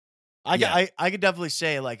color. I could definitely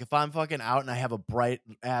say, like, if I'm fucking out and I have a bright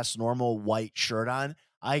ass normal white shirt on,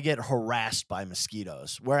 I get harassed by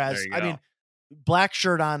mosquitoes. Whereas, There you I go. mean, black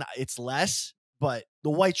shirt on, it's less, but the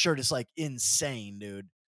white shirt is like insane, dude.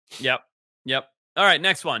 Yep. All right,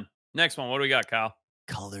 next one. What do we got, Kyle?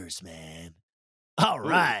 Colors, man. All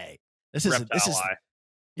right. This is Reptile eye.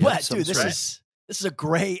 Yeah, what, some dude? This sort. is a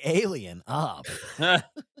gray alien. Up. I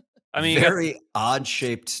mean, you got- Very odd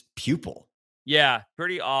shaped pupil. yeah,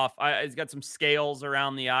 pretty off. It's got some scales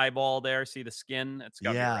around the eyeball there. See the skin? It's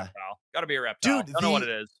got to be a Yeah. reptile. Got to be a reptile. Dude, Don't know what it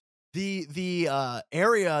is. The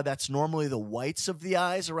area that's normally the whites of the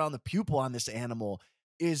eyes around the pupil on this animal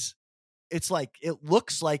it's like it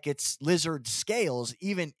looks like it's lizard scales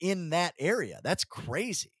even in that area. That's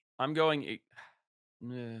crazy. I'm going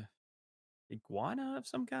iguana of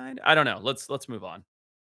some kind. I don't know. Let's move on.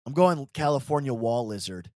 I'm going California wall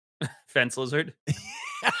lizard. Fence lizard.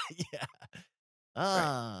 Yeah.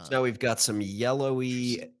 Ah. So now we've got some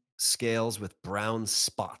yellowy scales with brown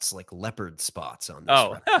spots, like leopard spots on this.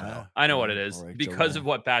 Oh, reptile. I know what it is Correct, because okay. of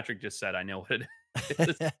what Patrick just said. I know what it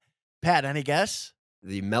is. Pat, any guess?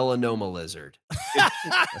 The melanoma lizard.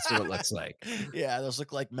 That's what it looks like. Yeah, those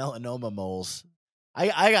look like melanoma moles.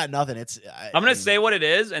 I got nothing. I'm gonna say what it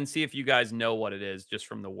is and see if you guys know what it is just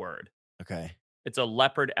from the word. okay. It's a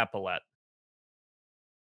leopard epaulet.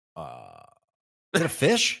 Is it a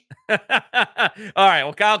fish? All right.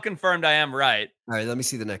 Well, Kyle confirmed I am right. All right, let me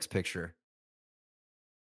see the next picture.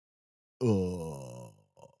 Oh,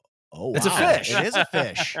 wow. It's a fish. It is a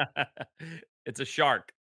fish. It's a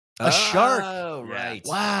shark. A shark. Oh, Yeah. right.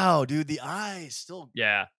 Wow, dude, the eyes still.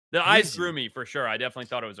 Yeah. The eyes Crazy. threw me for sure. I definitely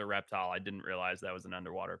thought it was a reptile. I didn't realize that was an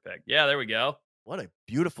underwater pig. Yeah, there we go. What a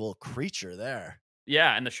beautiful creature there.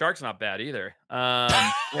 Yeah, and the shark's not bad either.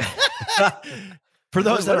 For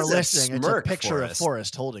those that What are is that listening, it's a smirk, picture of Forrest?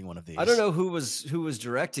 Forrest holding one of these. I don't know who was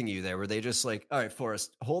directing you there. Were they just like, all right,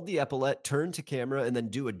 Forrest, hold the epaulette, turn to camera, and then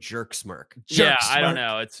do a jerk smirk? Yeah, Jerk I don't smirk.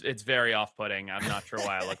 know. It's very off-putting. I'm not sure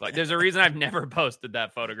why I look like. There's a reason I've never posted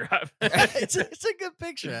that photograph. it's a good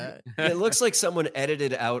picture. It looks like someone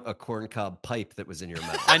edited out a corncob pipe that was in your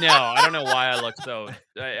mouth. I know. I don't know why I look so.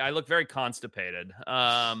 I look very constipated.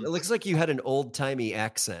 It looks like you had an old timey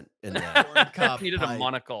accent in that. I Corncob needed a pipe.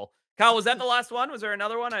 monocle. Kyle, was that the last one? Was there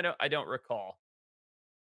another one? I don't recall.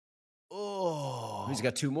 Oh, He's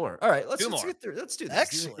got two more. All right, let's Two more. get through. Let's do this.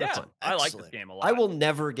 Excellent. These are Yeah, fun. I like this Excellent. game a lot. I will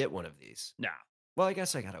never get one of these. Nah, Well, I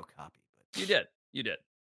guess I got Okapi. But... you did.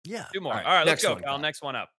 yeah. Two more. All All right, right, let's next go, one, Kyle. Kyle. Next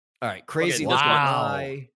one up. All right, crazy this looking one.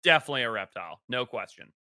 eye. Definitely a reptile. No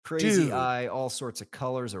question. Crazy Dude. eye, all sorts of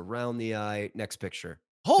colors around the eye. Next picture.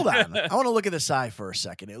 Hold on. I want to look at this eye for a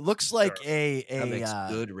second. It looks like Sure. That makes a.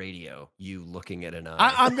 good radio. You looking at an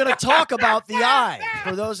eye. I'm going to talk about the eye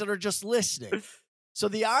for those that are just listening. So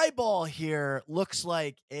the eyeball here looks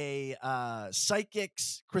like a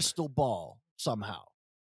psychic's crystal ball somehow.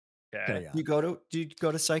 Okay. Carry on. Do you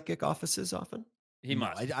go to psychic offices often? He No,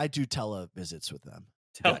 must. I do televisits with them.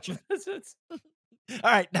 Gotcha. Televisits. All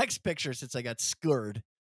right, next picture since I got scared.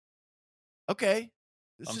 Okay.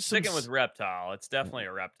 This I'm is some sticking with s- reptile. It's definitely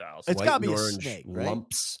a reptile. It's White gotta and be a orange snake, right?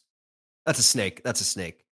 lumps. That's a snake. That's a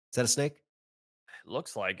snake. Is that a snake? It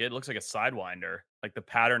looks like it. It looks like a sidewinder. Like the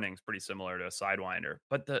patterning's pretty similar to a sidewinder.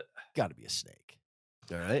 But got to be a snake.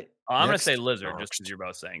 All right. I'm gonna Next. say lizard just Next. because you're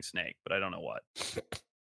both saying snake, but I don't know what.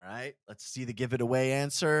 All right, let's see the give it away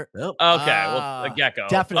answer. Nope. Okay, well, Ah, a gecko.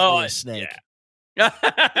 definitely Oh, a snake. Yeah.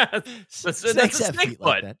 That's a Snakes have snake feet foot.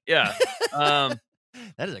 like that. Yeah.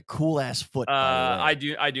 That is a cool ass foot. By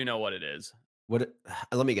the way. I do know what it is. Let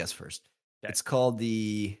me guess first. 'Kay. It's called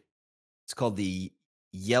the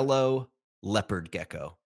yellow leopard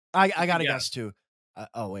gecko. I got to Yeah. guess too.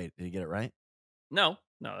 Oh wait, did you get it right? No,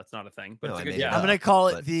 that's not a thing. But No, it's I a good made it guess. I'm up. gonna call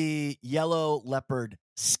it but- the yellow leopard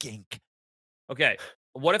skink. Okay.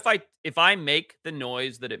 What if I make the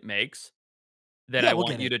noise that it makes? Then Yeah, I we'll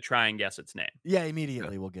want get you it. to try and guess its name. Yeah,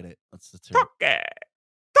 immediately we'll get it. Let's hear it.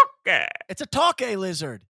 Toke. It's a Tauke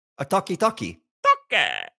lizard. A talkie.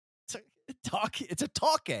 It's a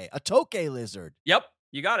Tauke lizard. Yep,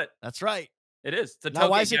 you got it. That's right. It is. It's a Now,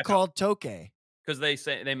 why is it gecko. called Tauke? Because they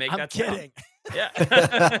say they make I'm that sound. kidding.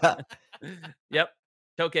 Yeah. Yep.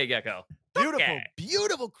 Toke gecko. Beautiful, Tauke.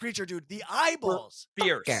 beautiful creature, dude. The eyeballs.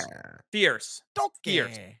 Fierce. Fierce. Tauke.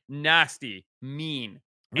 Fierce. Nasty. Mean.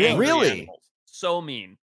 Really? angry Really? animals. So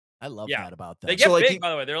mean. I love Yeah. that about them. They get So, like, big, you-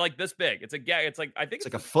 by the way. They're like this big. It's like I think It's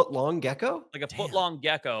like a foot long gecko. like a Damn. foot long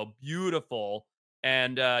gecko. Beautiful.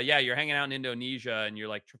 And yeah, you're hanging out in Indonesia and you're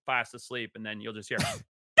like fast asleep, and then you'll just hear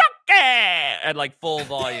 "Toke!" at like full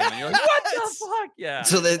volume. And you're like, what the What? fuck? Yeah.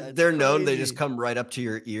 So That's they're known. They just crazy. come right up to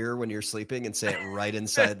your ear when you're sleeping and say it right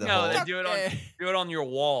inside the No, hole. they do it on your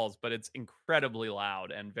walls, but it's incredibly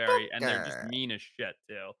loud and they're just Toke. mean as shit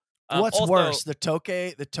too. What's Also- worse, the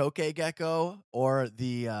Tauke gecko or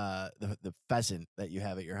the pheasant that you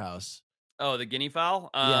have at your house? Oh, the guinea fowl?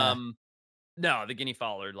 Yeah. No, the guinea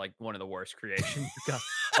fowl are like one of the worst creations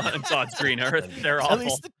on God's green earth. They're awful. At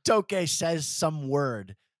least the Tauke says some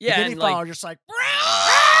word. yeah, the guinea and fowl like, are just like.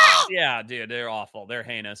 yeah, dude, they're awful. They're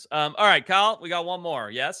heinous. All right, Kyle, we got one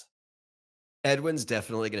more. Yes? Edwin's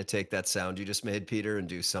definitely going to take that sound you just made, Peter, and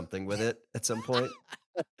do something with it at some point.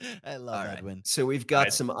 I love All right. Edwin. So we've got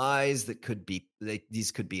Right. some eyes that could be.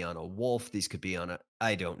 These could be on a wolf. These could be on a.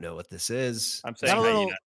 I don't know what this is. I'm Got saying a little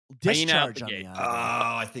hyena. discharge the on the gate.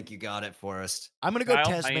 eye. Oh, I think you got it, Forrest. I'm gonna go Kyle,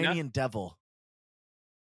 hyena? Tasmanian devil.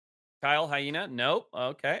 Kyle, hyena? Nope.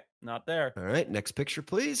 Okay, not there. All right, next picture,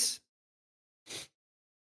 please.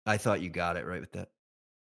 I thought you got it right with that.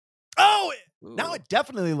 Oh, now Ooh. it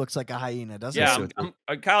definitely looks like a hyena, doesn't Yeah, so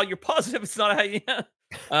it? Kyle, you're positive it's not a hyena?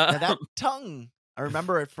 Now that tongue, I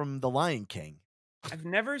remember it from The Lion King. I've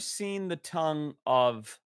never seen the tongue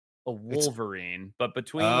of a It's- Wolverine, but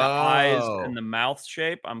between the eyes Oh. and the mouth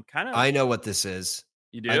shape, I'm kind of. I know what this is.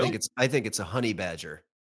 You do? I think it's a honey badger.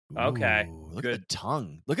 Okay, Ooh, look at good. the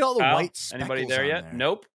tongue. Look at all the Kyle, white speckles anybody there on yet? there.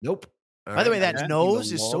 Nope. Nope. All By the way, right, that okay. nose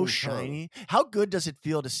The is so long tongue. shiny. How good does it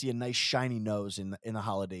feel to see a nice shiny nose in the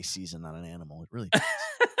holiday season on an animal? It really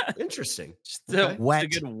Interesting. Just Okay. a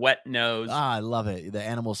Wet. good wet nose. I love it. The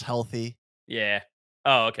animal's healthy. Yeah.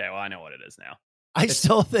 Oh, okay. Well, I know what it is now. I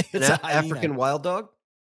still think An it's a hyena. African wild dog.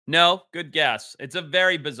 No, good guess. It's a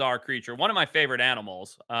very bizarre creature. One of my favorite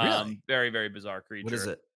animals. Really? Very, very bizarre creature. What is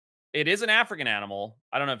it? It is an African animal.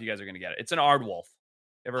 I don't know if you guys are going to get it. It's an aardwolf.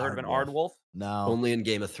 Ever heard of an Aardwolf. aardwolf? No. Only in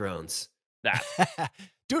Game of Thrones. That.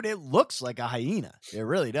 Dude, it looks like a hyena. It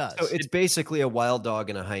really does. So it's basically a wild dog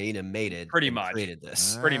and a hyena mated. Pretty and much. created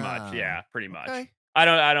this. Pretty Ah, much. Yeah, pretty much. okay. I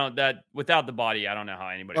don't that without the body, I don't know how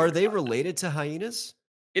anybody Are would they have done that. related to hyenas?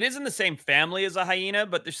 It is in the same family as a hyena,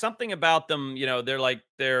 but there's something about them,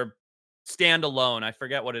 they're standalone. I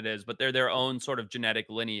forget what it is, but they're their own sort of genetic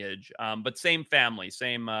lineage. But same family,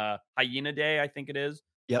 same Hyenidae, I think it is.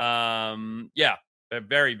 Yep. Yeah, a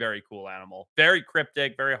very, very cool animal. Very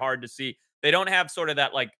cryptic, very hard to see. They don't have sort of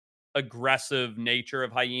that like aggressive nature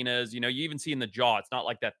of hyenas. You even see in the jaw, it's not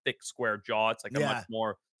like that thick square jaw. It's like a Yeah. much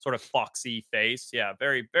more sort of foxy face. Yeah,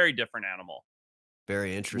 very, very different animal.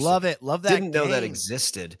 Very interesting. Love it. Love that. Didn't know that game.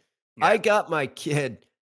 existed. Yeah. I got my kid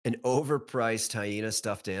an overpriced hyena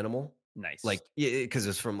stuffed animal, Nice. like because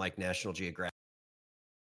it's from like National Geographic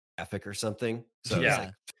or something. So it's Yeah.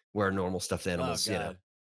 like where normal stuffed animals, God.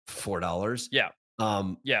 $4. Yeah.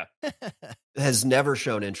 Yeah. Has never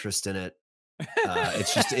shown interest in it.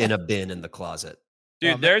 It's just in a bin in the closet.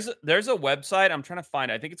 Dude, Um, there's a website I'm trying to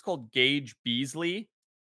find. I think it's called Gage Beasley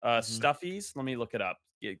Mm-hmm. Stuffies. Let me look it up.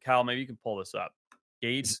 Kyle, maybe you can pull this up.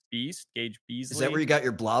 Gage Beasley. Is that where you got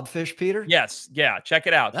your blobfish, Peter? Yes, yeah. Check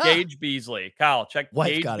it out. Ah. Gage Beasley. Kyle, check Wife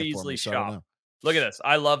Gage got it for Beasley me, so I don't shop. know. Look at this.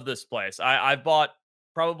 I love this place. I've bought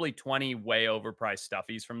probably 20 way overpriced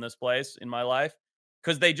stuffies from this place in my life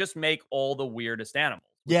because they just make all the weirdest animals.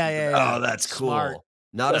 which Yeah, is the yeah, best. yeah. Oh, that's cool. Smart.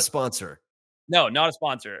 Not a Look. sponsor. No, not a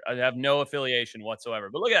sponsor. I have no affiliation whatsoever.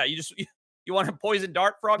 But look at that. You want a poison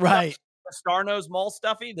dart frog? Right. A star nose mole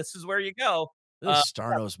stuffy? This is where you go. This is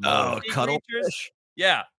Starno's Oh, mole. Sea cuddlefish. creatures.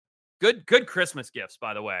 Yeah. Good Christmas gifts,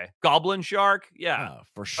 by the way. Goblin shark. Yeah. Oh,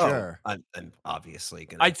 for sure. I'm obviously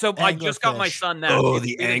gonna. I just got my Anglerfish. son that. Oh, It's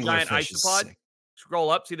the in a giant anglerfish is isopod. sick. Scroll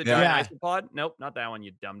up, see the Yeah. giant isopod? Nope, not that one,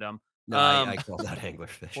 you dum-dum. No, I call that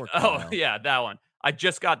anglerfish. Poor Oh, Kyle. yeah, that one. I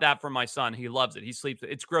just got that from my son. He loves it. He sleeps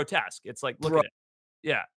it's grotesque. It's like, look Bro. at it.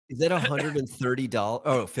 Yeah. Is that $130?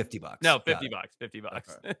 Oh, $50. No, Got 50 it. bucks, 50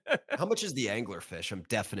 bucks. How much is the anglerfish? I'm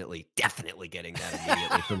definitely getting that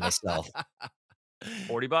immediately for myself.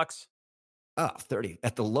 40 bucks. Oh, 30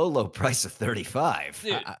 at the low price of 35.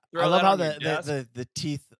 Dude, I throw love that how on your desk. the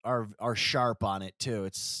teeth are sharp on it too.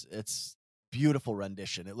 It's beautiful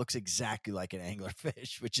rendition. It looks exactly like an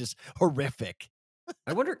anglerfish, which is horrific.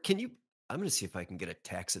 I wonder, I'm going to see if I can get a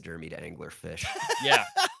taxidermied anglerfish. Yeah,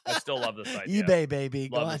 I still love this idea. eBay, baby.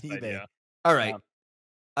 Go Love on this eBay. idea. All right.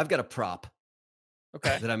 I've got a prop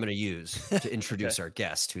Okay. that I'm going to use to introduce our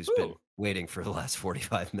guest who's been Ooh. waiting for the last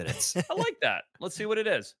 45 minutes. I like that. Let's see what it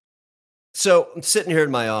is. So I'm sitting here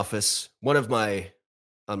in my office, on my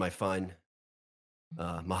fine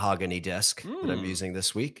mahogany desk that I'm Mm. using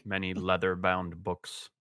this week. Many leather-bound books.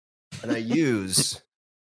 And I use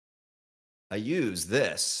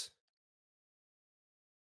this.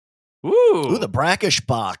 Ooh. Ooh, the brackish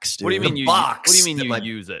box, dude. What do you mean The you box What do you mean that you my-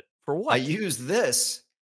 use it? For what? I use the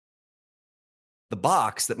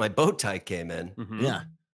box that my bow tie came in, Mhm. Yeah.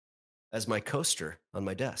 as my coaster on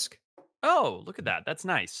my desk. Oh, look at that. That's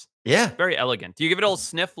nice. Yeah. Very elegant. Do you give it a little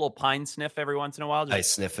sniff, little pine sniff every once in a while? I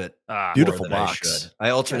sniff it. Beautiful more than I box. should. I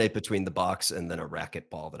alternate between the box and then a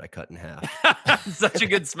racquetball that I cut in half. Such a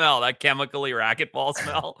good smell. That chemically racquetball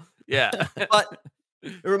smell. Yeah. But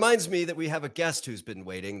it reminds me that we have a guest who's been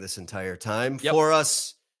waiting this entire time Yep. for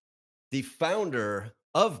us. The founder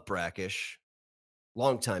of Brackish,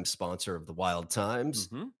 longtime sponsor of the Wild Times.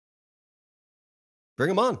 Mhm.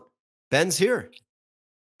 Bring him on. Ben's here.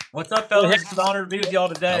 What's up, fellas? It's an honor to be with y'all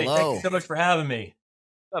today. Hello. Thank you so much for having me.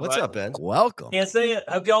 What's up, Ben? Welcome. Can't say it.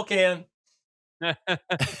 Hope y'all can.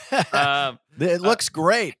 It looks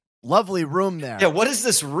great. Lovely room there. Yeah, what is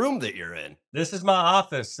this room that you're in? This is my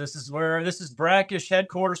office. This is Brackish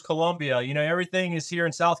headquarters, Columbia. You know, everything is here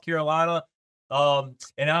in South Carolina.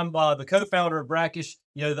 And I'm the co-founder of Brackish.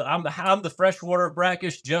 You know, I'm the freshwater of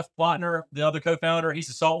Brackish. Jeff Plotner, the other co-founder, he's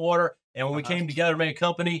the saltwater. And when we came together to make a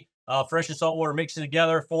company, fresh and saltwater mixing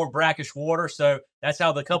together, formed Brackish Water. So that's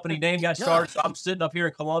how the company name got started. So I'm sitting up here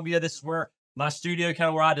in Columbia. This is where my studio, kind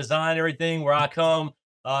of where I design everything, where I come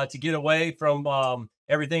to get away from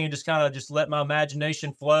everything and just let my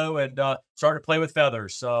imagination flow and start to play with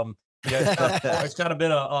feathers. It's kind of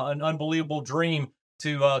been an unbelievable dream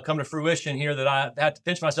to come to fruition here, that I have to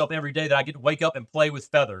pinch myself every day that I get to wake up and play with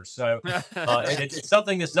feathers. So it's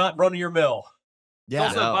something that's not run of your mill. Yeah.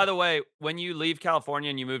 Also, No. by the way, when you leave California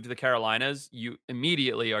and you move to the Carolinas, you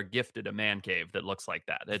immediately are gifted a man cave that looks like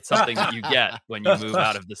that. It's something that you get when you move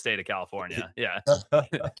out of the state of California. Yeah.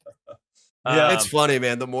 It's funny,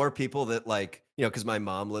 man. The more people that because my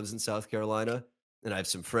mom lives in South Carolina and I have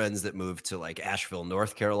some friends that moved to like Asheville,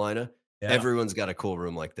 North Carolina. Yeah. Everyone's got a cool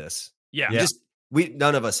room like this. Yeah.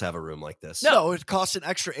 None of us have a room like this. No, it costs an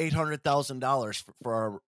extra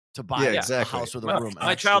 $800,000 to buy a exactly. house with a My- room. an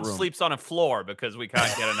My extra child room. sleeps on a floor because we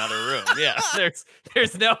can't get another room. Yeah,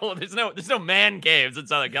 there's no man caves in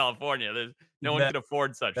Southern California. No one No. can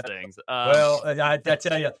afford such things. Well, I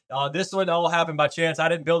tell you, this one all happened by chance. I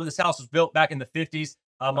didn't build it. This house was built back in the 50s.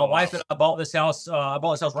 My wife and I bought this house. I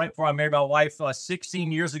bought this house right before I married my wife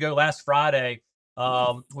 16 years ago last Friday.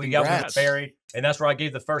 We got Congrats. married, and that's where I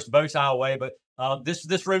gave the first bow tie away. But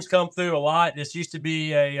this room's come through a lot. This used to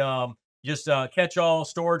be a just a catch-all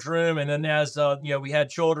storage room, and then as we had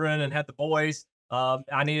children and had the boys,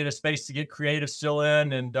 I needed a space to get creative still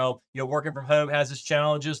in, and working from home has its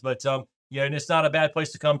challenges, but and it's not a bad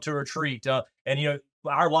place to come to retreat. And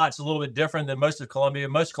our lot's a little bit different than most of Columbia.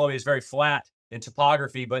 Most of Columbia is very flat in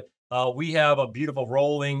topography, but we have a beautiful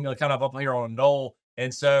rolling kind of up here on a knoll.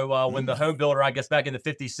 And so when the home builder, I guess back in the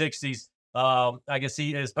 50s, 60s, I guess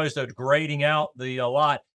he, as opposed to grading out the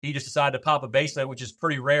lot, he just decided to pop a basement, which is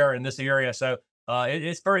pretty rare in this area. So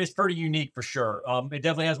it's pretty unique for sure. It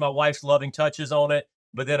definitely has my wife's loving touches on it.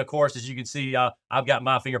 But then, of course, as you can see, I've got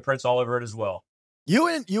my fingerprints all over it as well.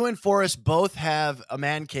 You and Forrest both have a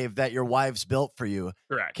man cave that your wives built for you.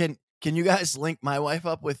 correct. Can you guys link my wife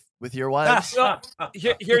up with your wives?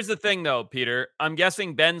 Here's the thing, though, Peter. I'm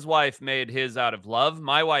guessing Ben's wife made his out of love.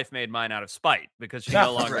 My wife made mine out of spite because she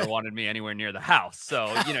no longer wanted me anywhere near the house. So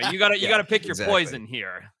you gotta pick your exactly. poison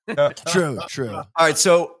here. True. All right.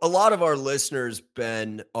 So a lot of our listeners,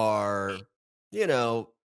 Ben, are,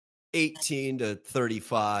 18 to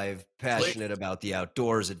 35, passionate about the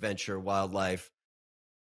outdoors, adventure, wildlife.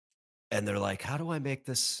 And they're like, how do I make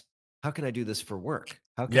this? How can I do this for work?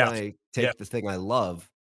 How can I take the thing I love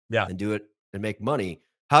and do it and make money?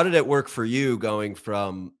 How did it work for you going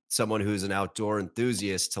from someone who's an outdoor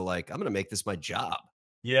enthusiast to like, I'm going to make this my job?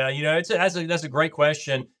 Yeah, that's a great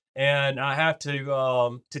question, and I have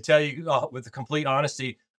to tell you with complete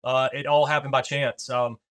honesty, it all happened by chance.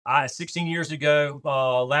 16 years ago,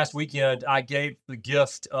 last weekend, I gave the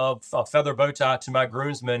gift of a feather bow tie to my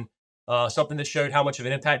groomsmen, something that showed how much of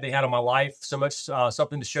an impact they had on my life, so much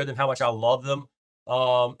something to show them how much I love them,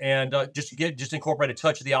 and just incorporate a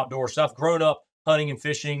touch of the outdoors. So I've grown up hunting and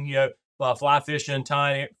fishing, fly fishing,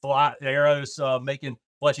 tying fly arrows, making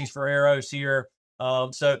fletchings for arrows here.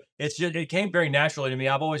 So it came very naturally to me.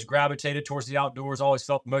 I've always gravitated towards the outdoors, always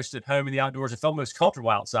felt most at home in the outdoors and felt most comfortable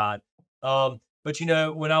outside. But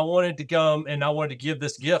when I wanted to come and I wanted to give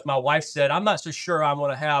this gift, my wife said, I'm not so sure I'm going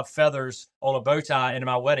to have feathers on a bow tie in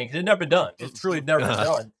my wedding. It had never been done. It's truly never been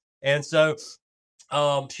done. And so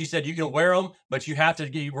she said, you can wear them, but you have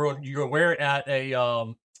to you're going to wear it at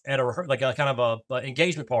like a kind of a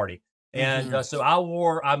engagement party. And so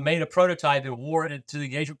I made a prototype and wore it to the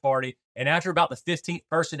engagement party. And after about the 15th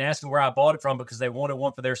person asking where I bought it from because they wanted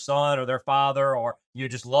one for their son or their father or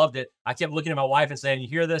just loved it, I kept looking at my wife and saying, you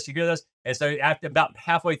hear this? You hear this? And so after about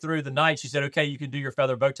halfway through the night, she said, okay, you can do your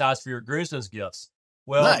feather bow ties for your groomsmen's gifts.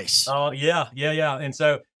 Well, nice. Yeah. And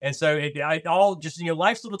so it all just,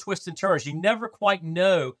 life's little twists and turns. You never quite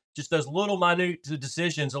know just those little minute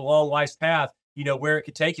decisions along life's path, where it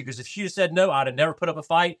could take you. Because if she had said no, I'd have never put up a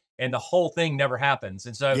fight and the whole thing never happens.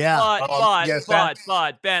 And so,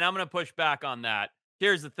 but Ben, I'm going to push back on that.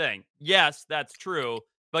 Here's the thing. Yes, that's true,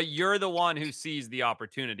 but you're the one who sees the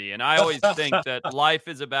opportunity. And I always think that life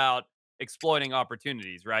is about exploiting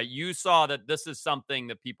opportunities, right? You saw that this is something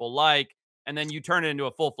that people like, and then you turn it into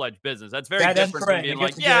a full-fledged business. That's very different from being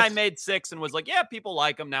like, I made 6 and was like, yeah, people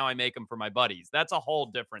like them. Now I make them for my buddies. That's a whole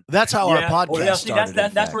different thing. That's how our podcast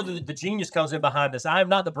started. That's where the genius comes in behind this. I am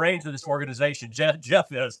not the brains of this organization.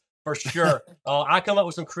 Jeff is, for sure. I come up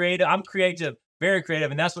with some creative. I'm creative, very creative,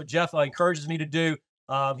 and that's what Jeff encourages me to do.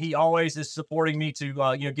 He always is supporting me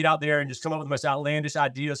to, get out there and just come up with the most outlandish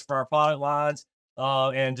ideas for our product lines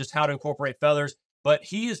and just how to incorporate feathers. But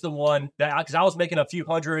he is the one that, because I was making a few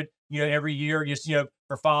hundred, every year, just,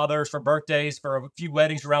 for fathers, for birthdays, for a few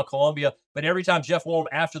weddings around Columbia. But every time Jeff wore them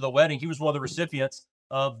after the wedding, he was one of the recipients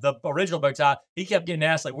of the original bow tie. He kept getting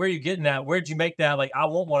asked, like, where are you getting that? Where'd you make that? Like, I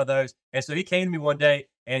want one of those. And so he came to me one day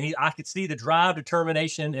and I could see the drive,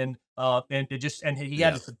 determination, and he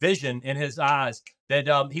had this vision in his eyes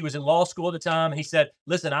that he was in law school at the time. And he said,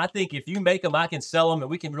 listen, I think if you make them, I can sell them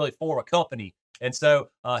and we can really form a company. And so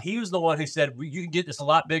he was the one who said, you can get this a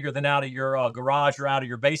lot bigger than out of your garage or out of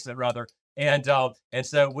your basement, rather. And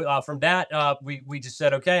so from that, we just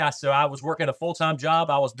said, okay. So I was working a full-time job.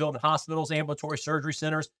 I was building hospitals, ambulatory surgery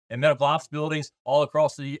centers, and medical office buildings all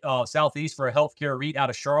across the Southeast for a healthcare REIT out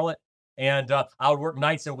of Charlotte. And I would work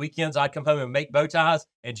nights and weekends. I'd come home and make bow ties,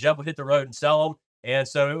 and Jeff would hit the road and sell them. And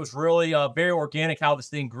so it was really very organic how this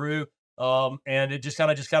thing grew. And it just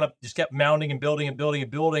kept mounting and building and building and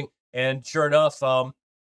building. And sure enough,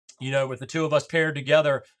 with the two of us paired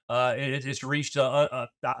together, it's reached a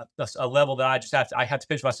level that I have to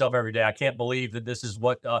pinch myself every day. I can't believe that this is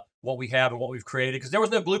what we have and what we've created, because there was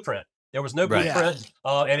no blueprint. There was no blueprint,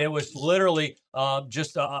 and it was literally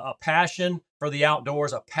just a passion for the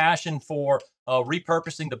outdoors, a passion for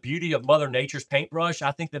repurposing the beauty of Mother Nature's paintbrush.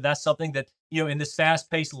 I think that that's something that, in this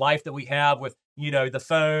fast-paced life that we have with, the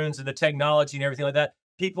phones and the technology and everything like that,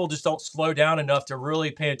 people just don't slow down enough to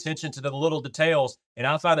really pay attention to the little details. And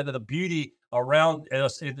I find that the beauty around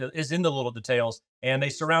us is in the little details. And they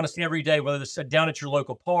surround us every day, whether it's down at your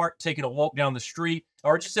local park, taking a walk down the street,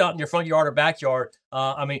 or just out in your front yard or backyard.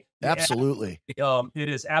 Absolutely. It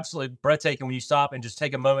is absolutely breathtaking when you stop and just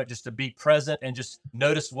take a moment just to be present and just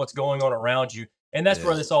notice what's going on around you. And that's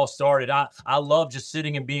where this all started. I love just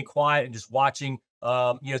sitting and being quiet and just watching,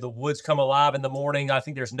 the woods come alive in the morning. I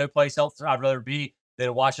think there's no place else I'd rather be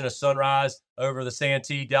than watching a sunrise over the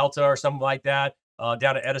Santee Delta or something like that.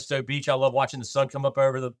 Down at Edisto Beach, I love watching the sun come up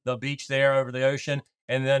over the beach there, over the ocean,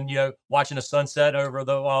 and then watching a sunset over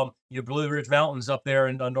the Blue Ridge Mountains up there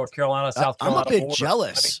in North Carolina, South Carolina. I'm a bit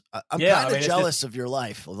jealous. I'm kind of jealous of your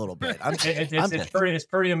life a little bit. It's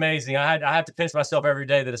pretty amazing. I have to pinch myself every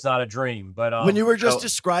day that it's not a dream. But when you were just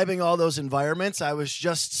describing all those environments, I was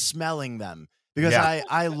just smelling them, because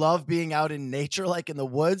I love being out in nature, like in the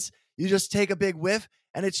woods. You just take a big whiff,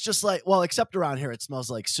 and it's just like, well, except around here, it smells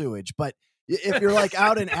like sewage. But if you're like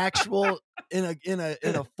out in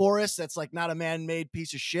a forest that's like not a man-made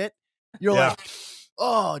piece of shit, you're like,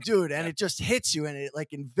 oh, dude, and it just hits you and it like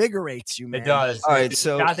invigorates you, man. It does. All right,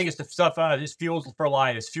 so I think it's the stuff. It's fuel for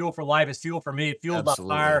life. It's fuel for life. It's fuel for me. It's fuel by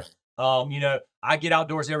fire. I get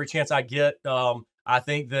outdoors every chance I get. I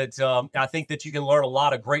think that you can learn a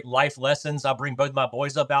lot of great life lessons. I bring both my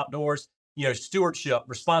boys up outdoors. Stewardship,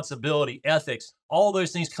 responsibility, ethics, all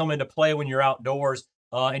those things come into play when you're outdoors.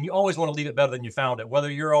 And you always want to leave it better than you found it. Whether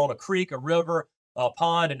you're on a creek, a river, a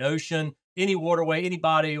pond, an ocean, any waterway, any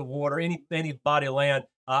body of water, any body of land,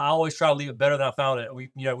 I always try to leave it better than I found it. We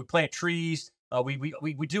plant trees.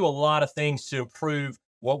 We do a lot of things to improve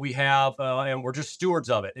what we have, and we're just stewards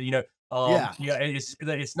of it.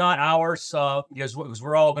 It's not ours because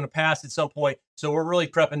we're all going to pass at some point. So we're really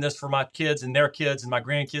prepping this for my kids and their kids and my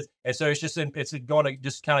grandkids, and so it's going to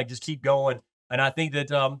just kind of just keep going. And I think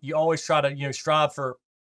that you always try to strive for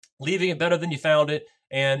leaving it better than you found it,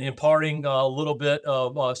 and imparting a little bit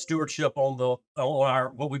of stewardship on our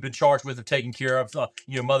what we've been charged with of taking care of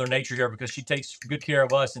Mother Nature here, because she takes good care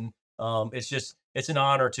of us, and it's an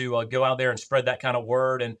honor to go out there and spread that kind of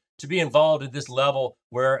word, and to be involved at this level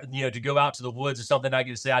where to go out to the woods is something I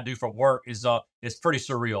get to say I do for work is pretty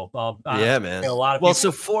surreal. Yeah, man. A lot of people.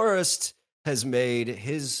 So Forrest has made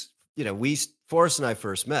his. Forrest and I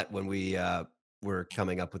first met when we were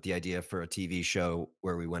coming up with the idea for a TV show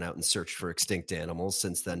where we went out and searched for extinct animals.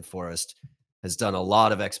 Since then, Forrest has done a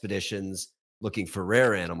lot of expeditions looking for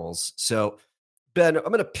rare animals. So, Ben, I'm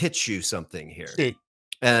going to pitch you something here.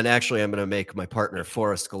 And actually, I'm going to make my partner,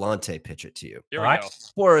 Forrest Galante, pitch it to you. Here we go.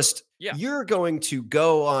 Forrest, Yeah. You're going to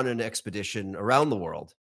go on an expedition around the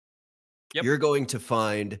world. Yep. You're going to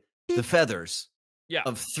find the feathers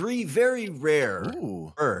of 3 very rare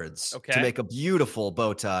birds to make a beautiful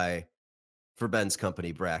bow tie for Ben's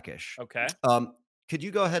company, Brackish. Okay. Could you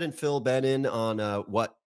go ahead and fill Ben in on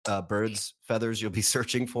what birds' feathers you'll be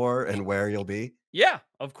searching for and where you'll be? Yeah,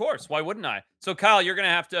 of course. Why wouldn't I? So Kyle, you're gonna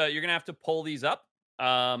have to pull these up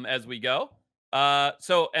as we go.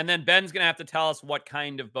 And then Ben's gonna have to tell us what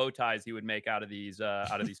kind of bow ties he would make out of these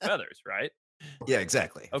feathers, right? Yeah,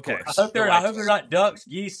 exactly. Okay. I hope they're not ducks,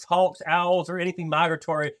 geese, hawks, owls, or anything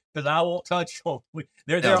migratory, because I won't touch them.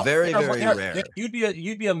 They're very rare.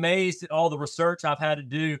 You'd be amazed at all the research I've had to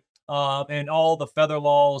do, and all the feather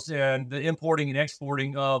laws and the importing and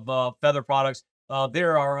exporting of feather products.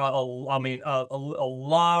 There are a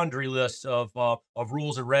laundry list of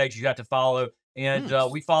rules and regs you have to follow, and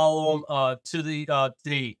we follow them to the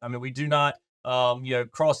T. I mean, we do not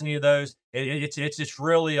cross any of those. It's just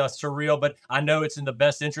really surreal, but I know it's in the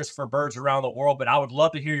best interest for birds around the world. But I would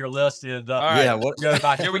love to hear your list. And all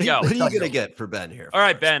right, here we go. What are you gonna get for Ben here? All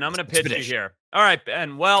right, Ben, I'm gonna pitch you here. All right,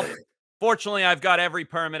 Ben. Well, fortunately, I've got every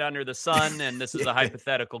permit under the sun, and this is a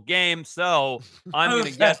hypothetical game, so I'm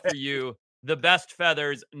gonna get for you the best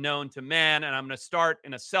feathers known to man, and I'm gonna start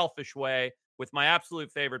in a selfish way with my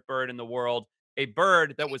absolute favorite bird in the world, a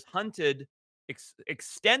bird that was hunted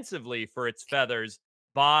extensively for its feathers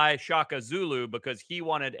by Shaka Zulu because he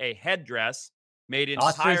wanted a headdress made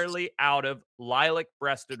entirely out of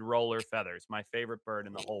lilac-breasted roller feathers. My favorite bird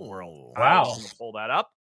in the whole world. Wow. I'm going to pull that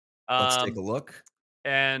up. Let's take a look.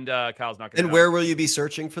 And Kyle's not going to. And where will you be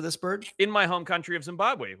searching for this bird? In my home country of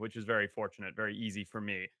Zimbabwe, which is very fortunate, very easy for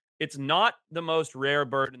me. It's not the most rare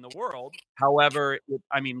bird in the world. However,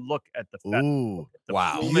 look at the feathers. Ooh,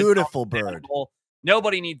 wow. Beautiful bird. Animal.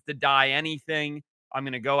 Nobody needs to dye anything. I'm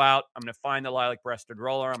going to go out. I'm going to find the lilac-breasted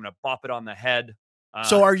roller. I'm going to bop it on the head.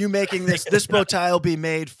 So are you making this bow tie will be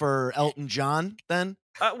made for Elton John then?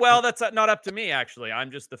 Well, that's not up to me, actually.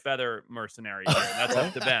 I'm just the feather mercenary here. That's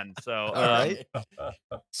up to Ben. So, all right.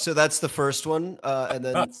 So that's the first one. And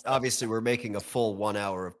then obviously we're making a full 1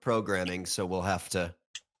 hour of programming. So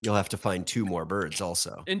you'll have to find 2 more birds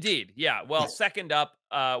also. Indeed. Yeah. Well, second up,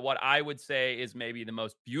 what I would say is maybe the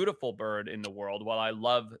most beautiful bird in the world. While I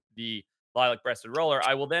love the lilac-breasted roller,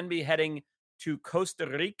 I will then be heading to Costa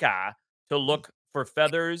Rica to look for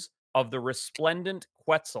feathers of the resplendent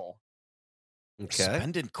quetzal. Okay.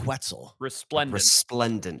 Resplendent quetzal.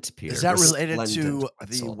 Resplendent, Peter. Is that related Resplendent to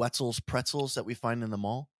quetzal. the Wetzel's pretzels that we find in the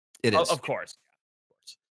mall? It is. Of course.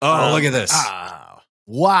 Oh, look at this.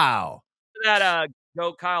 Wow. That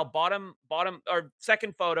go Kyle, bottom or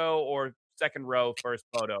second photo or second row, first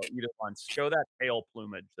photo, either one. Show that tail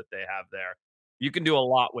plumage that they have there. You can do a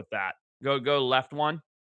lot with that. Go left one.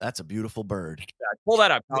 That's a beautiful bird. Yeah, pull that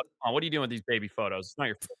up. Come on, what are you doing with these baby photos? It's not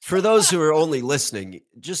your fault. For those who are only listening,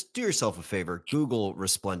 just do yourself a favor. Google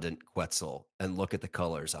resplendent quetzal and look at the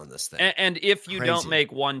colors on this thing. And if you don't Crazy.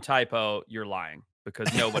 make one typo, you're lying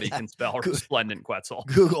because nobody can spell resplendent quetzal.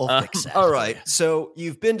 Google fix that. All right. So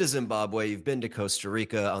you've been to Zimbabwe. You've been to Costa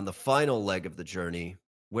Rica. On the final leg of the journey,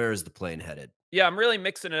 where is the plane headed? Yeah, I'm really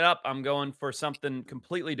mixing it up. I'm going for something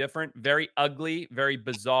completely different, very ugly, very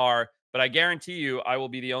bizarre. But I guarantee you, I will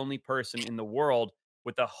be the only person in the world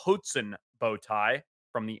with a Hoatzin bow tie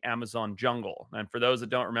from the Amazon jungle. And for those that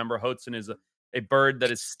don't remember, Hoatzin is a bird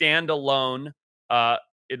that is standalone.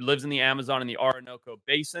 It lives in the Amazon and the Orinoco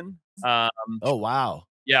Basin. Oh, wow.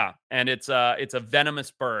 Yeah, and it's a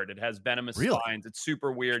venomous bird. It has venomous Really? spines. It's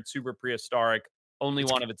super weird, super prehistoric. Only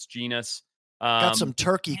one of its genus. Got some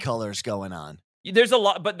turkey colors going on. There's a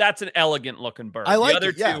lot, but that's an elegant looking bird. I like the other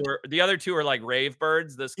it, yeah. the other two are like rave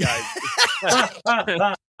birds. This guy's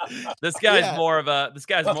this guy's more of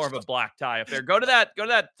a black tie affair. Go to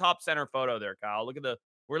that top center photo there, Kyle.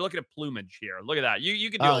 We're looking at plumage here. Look at that. You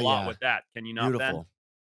can do a lot with that. Can you not, Beautiful.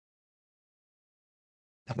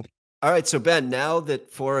 Ben? All right, so Ben, now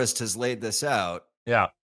that Forrest has laid this out, Yeah.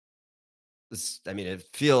 it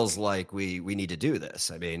feels like we need to do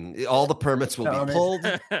this. I mean, all the permits will be pulled.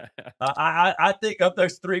 I think of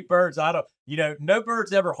those 3 birds, no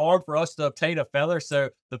bird's ever hard for us to obtain a feather. So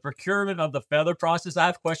the procurement of the feather process, I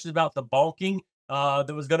have questions about the bulking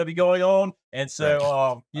that was going to be going on. And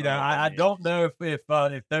so, I don't know if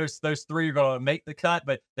those 3 are going to make the cut,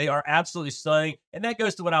 but they are absolutely stunning. And that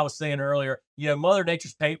goes to what I was saying earlier. Mother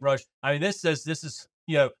Nature's paintbrush. I mean, this is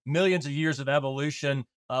millions of years of evolution.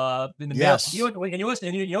 In the male.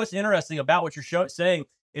 What's interesting about what you're saying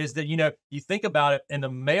is that, you think about it, and the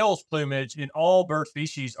male's plumage in all bird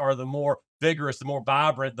species are the more vigorous, the more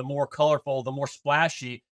vibrant, the more colorful, the more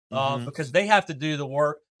splashy, because they have to do the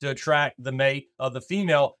work to attract the mate of the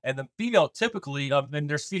female. And the female typically, and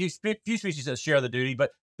there's few species that share the duty,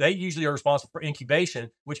 but they usually are responsible for incubation,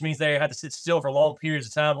 which means they have to sit still for long periods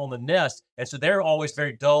of time on the nest. And so they're always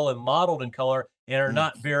very dull and mottled in color and are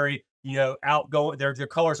not very outgoing. Their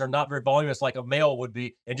colors are not very voluminous like a male would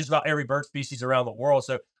be in just about every bird species around the world.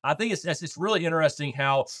 So I think it's really interesting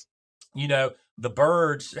how, the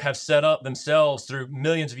birds have set up themselves through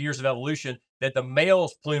millions of years of evolution, that the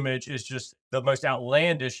male's plumage is just the most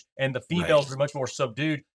outlandish and the females are much more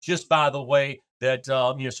subdued, just by the way that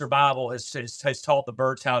survival has taught the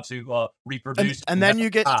birds how to reproduce. And then you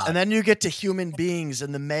get to human beings,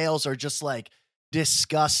 and the males are just like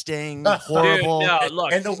disgusting, horrible. Dude, no,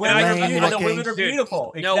 look, and the women are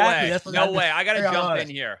beautiful. No Exactly. way. No way. I got to jump in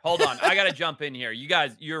here. Hold on. I got to jump in here. You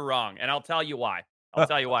guys, you're wrong. And I'll tell you why. I'll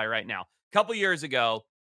tell you why right now. A couple years ago,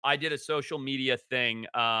 I did a social media thing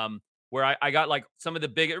where I got like some of the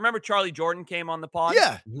big, remember Charlie Jordan came on the pod?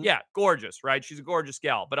 Yeah. Yeah. Gorgeous, right? She's a gorgeous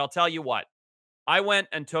gal. But I'll tell you what, I went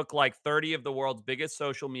and took like 30 of the world's biggest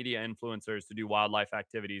social media influencers to do wildlife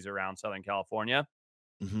activities around Southern California.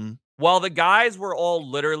 Mm-hmm. While the guys were all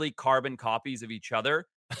literally carbon copies of each other,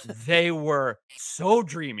 they were so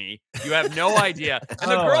dreamy. You have no idea. And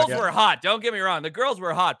the girls were hot. Don't get me wrong. The girls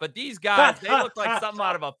were hot. But these guys, they looked like something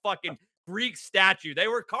out of a fucking Greek statue. They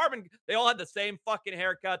were carbon. They all had the same fucking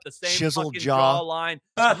haircut, the same chiseled fucking jaw jawline.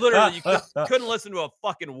 Literally, you couldn't listen to a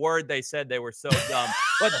fucking word they said. They were so dumb.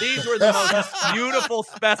 But these were the most beautiful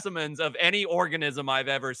specimens of any organism I've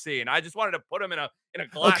ever seen. I just wanted to put them in a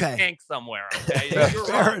glass tank somewhere. Okay, you're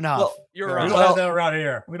fair enough. Well, you're right. We don't have that around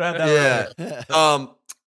here. We don't have that around here.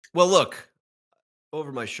 Well, look,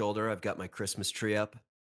 over my shoulder, I've got my Christmas tree up.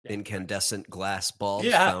 Incandescent glass bulbs.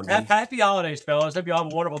 Yeah, happy holidays, fellas. Hope you all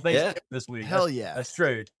have a wonderful Thanksgiving this week. Hell yeah. That's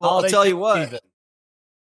true. Well, I'll tell you what.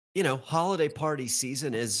 Season. Holiday party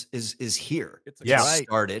season is here. It's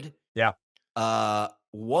started. Yeah.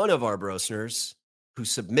 One of our brosners who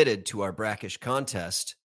submitted to our brackish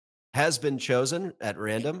contest has been chosen at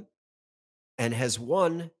random and has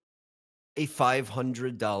won a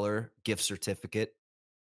 $500 gift certificate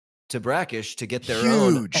to Brackish to get their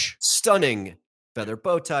own stunning feather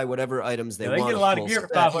bow tie, whatever items they want. They get a lot of gear for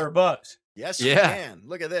 $500. Yes, you can.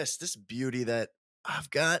 Look at this beauty that I've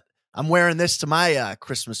got. I'm wearing this to my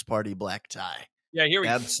Christmas party black tie. Yeah, here we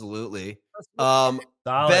go. Absolutely.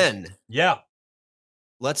 Ben. Yeah.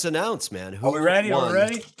 Let's announce, man. Are we ready? Won? Are we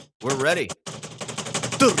ready? We're ready.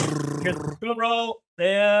 Good roll.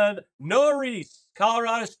 And Noah Reese,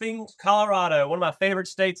 Colorado Springs, Colorado, one of my favorite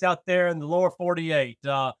states out there in the lower 48.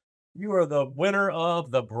 You are the winner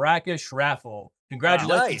of the Brackish raffle.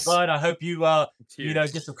 Congratulations, bud. I hope you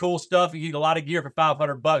get some cool stuff. You get a lot of gear for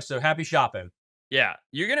 $500. So happy shopping. Yeah,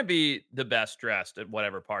 you're going to be the best dressed at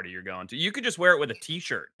whatever party you're going to. You could just wear it with a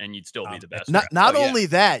t-shirt and you'd still be the best. Not only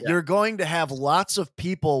that, you're going to have lots of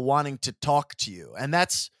people wanting to talk to you. And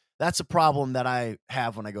that's a problem that I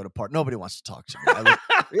have when I go to party. Nobody wants to talk to me.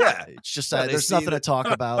 It's just there's nothing to talk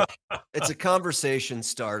about. It's a conversation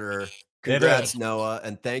starter. Congrats, Noah,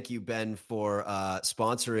 and thank you, Ben, for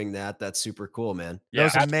sponsoring that. That's super cool, man. Yeah,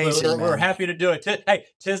 that was amazing. We're happy to do it. Hey,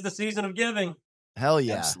 'tis the season of giving. Hell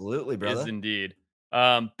yeah. Absolutely, brother. Yes, indeed.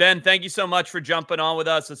 Ben, thank you so much for jumping on with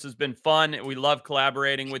us. This has been fun. We love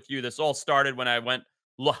collaborating with you. This all started when I went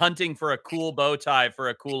hunting for a cool bow tie for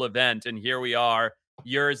a cool event, and here we are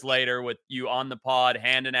years later with you on the pod,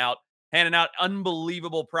 handing out handing out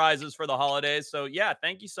unbelievable prizes for the holidays. So yeah,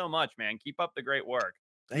 thank you so much, man. Keep up the great work.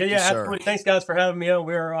 Thank you, sir. Absolutely. Thanks, guys, for having me on.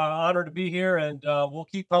 We're honored to be here, and we'll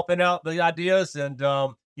keep pumping out the ideas and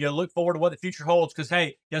look forward to what the future holds. Because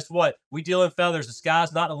hey, guess what? We deal in feathers. The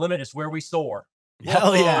sky's not the limit; it's where we soar.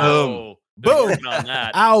 Hell yeah! Whoa. Boom! Working on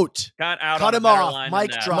that. Out. Cut out. Cut on him a better off. line than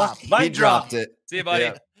Mic that. drop. He dropped it. See you, buddy.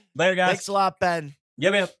 Yeah. Later, guys. Thanks a lot, Ben.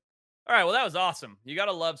 Yeah, man. All right, well, that was awesome. You got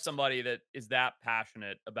to love somebody that is that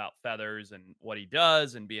passionate about feathers and what he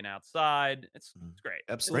does and being outside. It's great.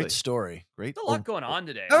 Absolutely. Great story. Great. There's a lot going on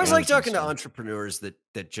today. I always like Interesting talking to stuff. entrepreneurs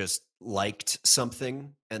that just liked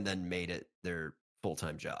something and then made it their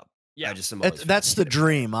full-time job. Yeah. I just am always That's the fascinated by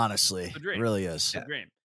dream, honestly. The dream. It really is. The dream.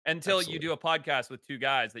 Until absolutely. you do a podcast with two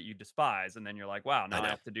guys that you despise, and then you're like, wow, now I know.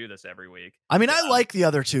 have to do this every week. I mean, I like the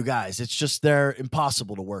other two guys. It's just they're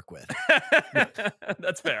impossible to work with.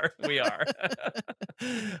 That's fair. We are.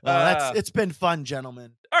 Well, it's been fun,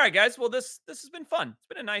 gentlemen. All right, guys. Well, this has been fun. It's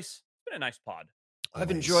been a nice pod. I've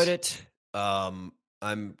Always. enjoyed it. I'm,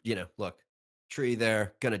 look, tree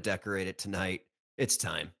there, gonna decorate it tonight. It's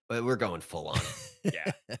time, but we're going full on.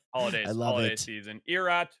 Yeah. Holidays. I love holiday it. season.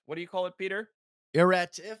 Erat. What do you call it, Peter?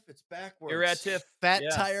 Erratif, it's backwards. Erratif, Fat yeah.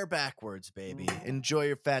 tire backwards, baby. Enjoy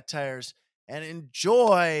your fat tires and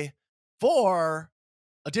enjoy 4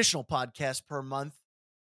 additional podcasts per month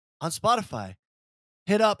on Spotify.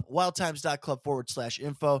 Hit up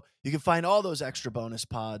wildtimes.club/info. You can find all those extra bonus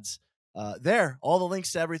pods there. All the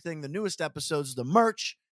links to everything, the newest episodes, the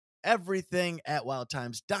merch, everything at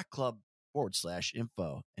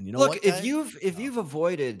wildtimes.club/info. And you know Look, what? if guys? you've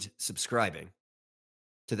avoided subscribing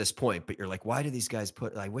to this point, but you're like, why do these guys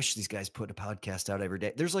I wish these guys put a podcast out every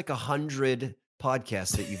day. There's like 100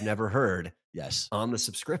 podcasts that you've never heard Yes. on the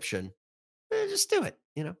subscription. Just do it.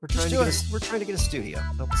 We're trying do to get a studio.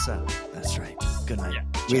 Help us out. That's right. Good night. Yeah.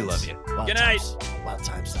 We gents. love you. Wild Good night. Times.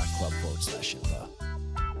 Wildtimes.club/info.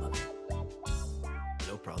 Love you.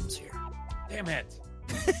 No problems here. Damn it.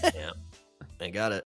 Yeah. I got it.